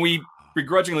 And we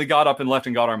begrudgingly got up and left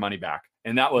and got our money back.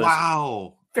 And that was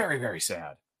very, very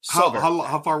sad.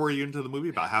 How far were you into the movie?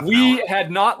 About half an hour? We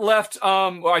had not left.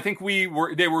 I think they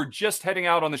were just heading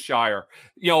out on the Shire.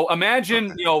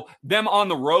 Imagine, them on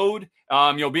the road,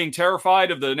 being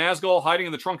terrified of the Nazgul hiding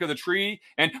in the trunk of the tree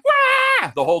and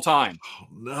the whole time. Oh,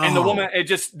 no. And the woman,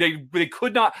 they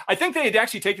could not. I think they had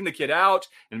actually taken the kid out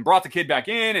and brought the kid back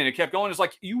in, and it kept going. It's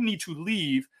like, you need to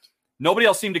leave. Nobody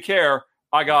else seemed to care.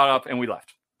 I got up and we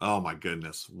left. Oh my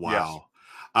goodness. Wow.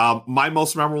 Yes. My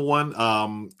most memorable one,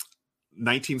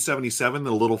 1977,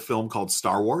 the little film called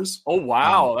Star Wars. Oh,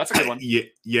 wow. That's a good one.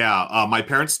 Yeah. My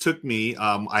parents took me.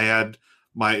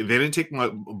 They didn't take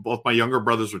both my younger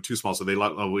brothers were too small. So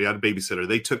we had a babysitter.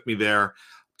 They took me there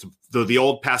to the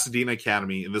old Pasadena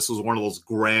Academy. And this was one of those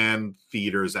grand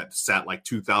theaters that sat like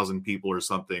 2,000 people or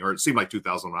something, or it seemed like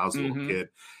 2,000 when I was a little kid.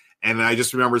 And I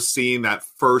just remember seeing that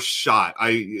first shot.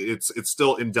 It's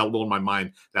still indelible in my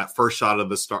mind. That first shot of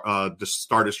the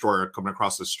Star Destroyer coming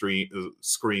across the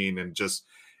screen, and just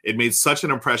it made such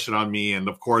an impression on me. And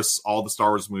of course, all the Star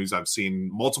Wars movies I've seen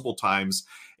multiple times.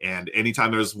 And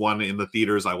anytime there's one in the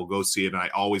theaters, I will go see it. And I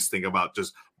always think about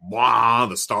just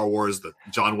the Star Wars, the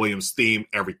John Williams theme,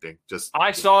 everything.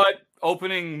 I saw it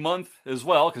opening month as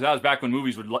well, because that was back when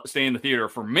movies would stay in the theater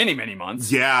for many, many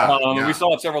months. Yeah. We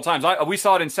saw it several times. We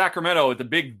saw it in Sacramento at the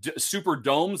big super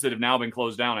domes that have now been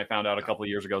closed down. I found out a couple of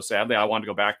years ago. Sadly, I wanted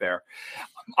to go back there.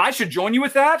 I should join you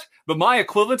with that, but my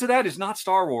equivalent to that is not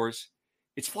Star Wars.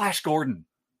 It's Flash Gordon.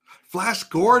 Flash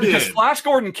Gordon. Because Flash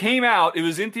Gordon came out. It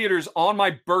was in theaters on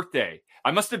my birthday.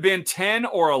 I must have been 10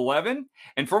 or 11.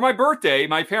 And for my birthday,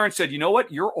 my parents said, you know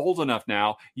what? You're old enough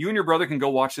now. You and your brother can go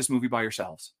watch this movie by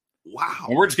yourselves. Wow.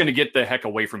 And we're just going to get the heck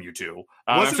away from you two.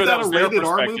 Wasn't sure that was a rated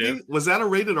R movie? Was that a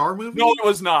rated R movie? No, it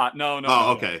was not. No.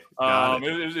 Oh, okay.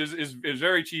 It was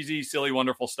very cheesy, silly,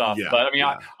 wonderful stuff. Yeah, But I mean,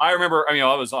 I remember,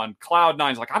 I was on cloud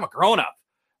nine. Like, I'm a grown up.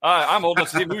 I'm old enough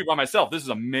to see a movie by myself. This is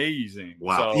amazing.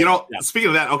 Wow. So, Speaking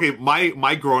of that, okay,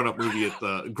 my grown up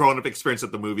experience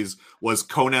at the movies was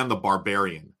Conan the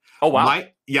Barbarian. Oh, wow.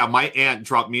 My aunt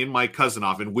dropped me and my cousin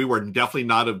off, and we were definitely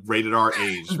not of rated R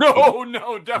age.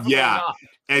 No, definitely not.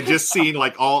 And just seeing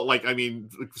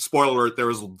spoiler alert, there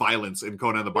was violence in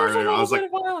Conan the Barbarian. I was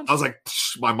like,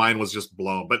 my mind was just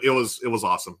blown, but it was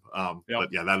awesome. But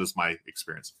yeah, that is my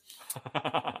experience.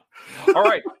 All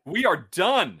right, we are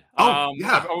done.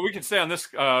 We can stay on this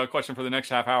question for the next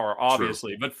half hour,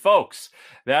 obviously. True. But folks,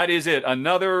 that is it.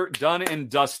 Another done and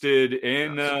dusted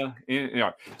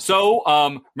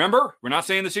So remember, we're not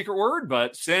saying the secret word,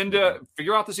 but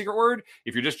figure out the secret word.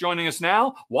 If you're just joining us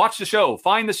now, watch the show,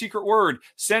 find the secret word,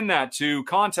 send that to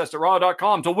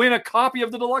contest@raw.com to win a copy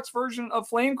of the deluxe version of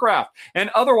Flamecraft. And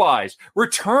otherwise,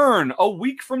 return a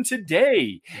week from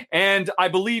today. And I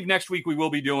believe next week we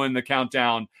will be doing the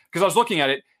countdown, because I was looking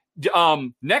at it.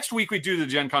 Next week we do the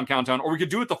Gen Con countdown, or we could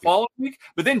do it the following week,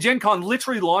 but then Gen Con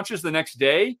literally launches the next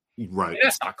day. Right.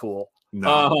 That's not cool.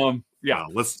 No.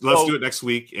 Let's do it next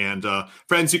week. And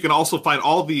friends, you can also find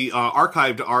all the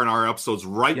archived R&R episodes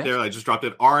there. I just dropped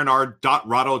it,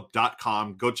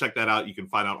 rnr.rahdo.com. Go check that out. You can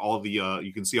find out all the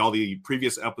you can see all the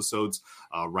previous episodes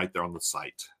right there on the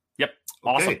site. Yep.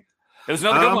 Okay. Awesome. It was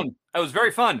another good one. It was very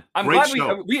fun. I'm glad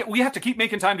show. we have to keep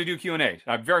making time to do Q&A.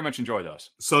 I very much enjoy those.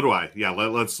 So do I. Yeah,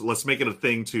 let's make it a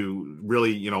thing to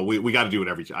really, we got to do it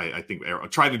every time. I think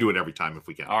try to do it every time if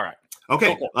we can. All right.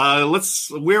 Okay,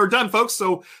 we're done, folks.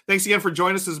 So thanks again for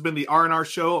joining us. This has been the R&R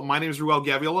Show. My name is Ruel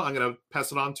Gaviola. I'm going to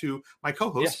pass it on to my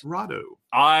co-host, Rahdo.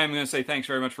 I'm going to say thanks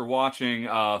very much for watching,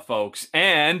 folks.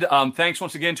 And thanks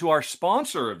once again to our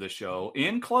sponsor of the show.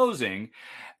 In closing,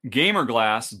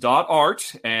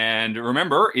 gamerglass.art. And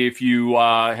remember, if you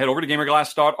head over to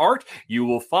gamerglass.art, you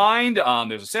will find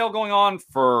there's a sale going on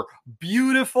for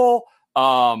beautiful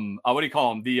what do you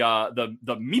call them?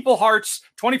 The Meeple Hearts,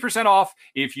 20% off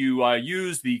if you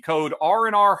use the code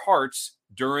R&R Hearts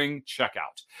during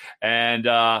checkout. And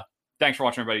thanks for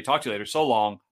watching, everybody. Talk to you later. So long.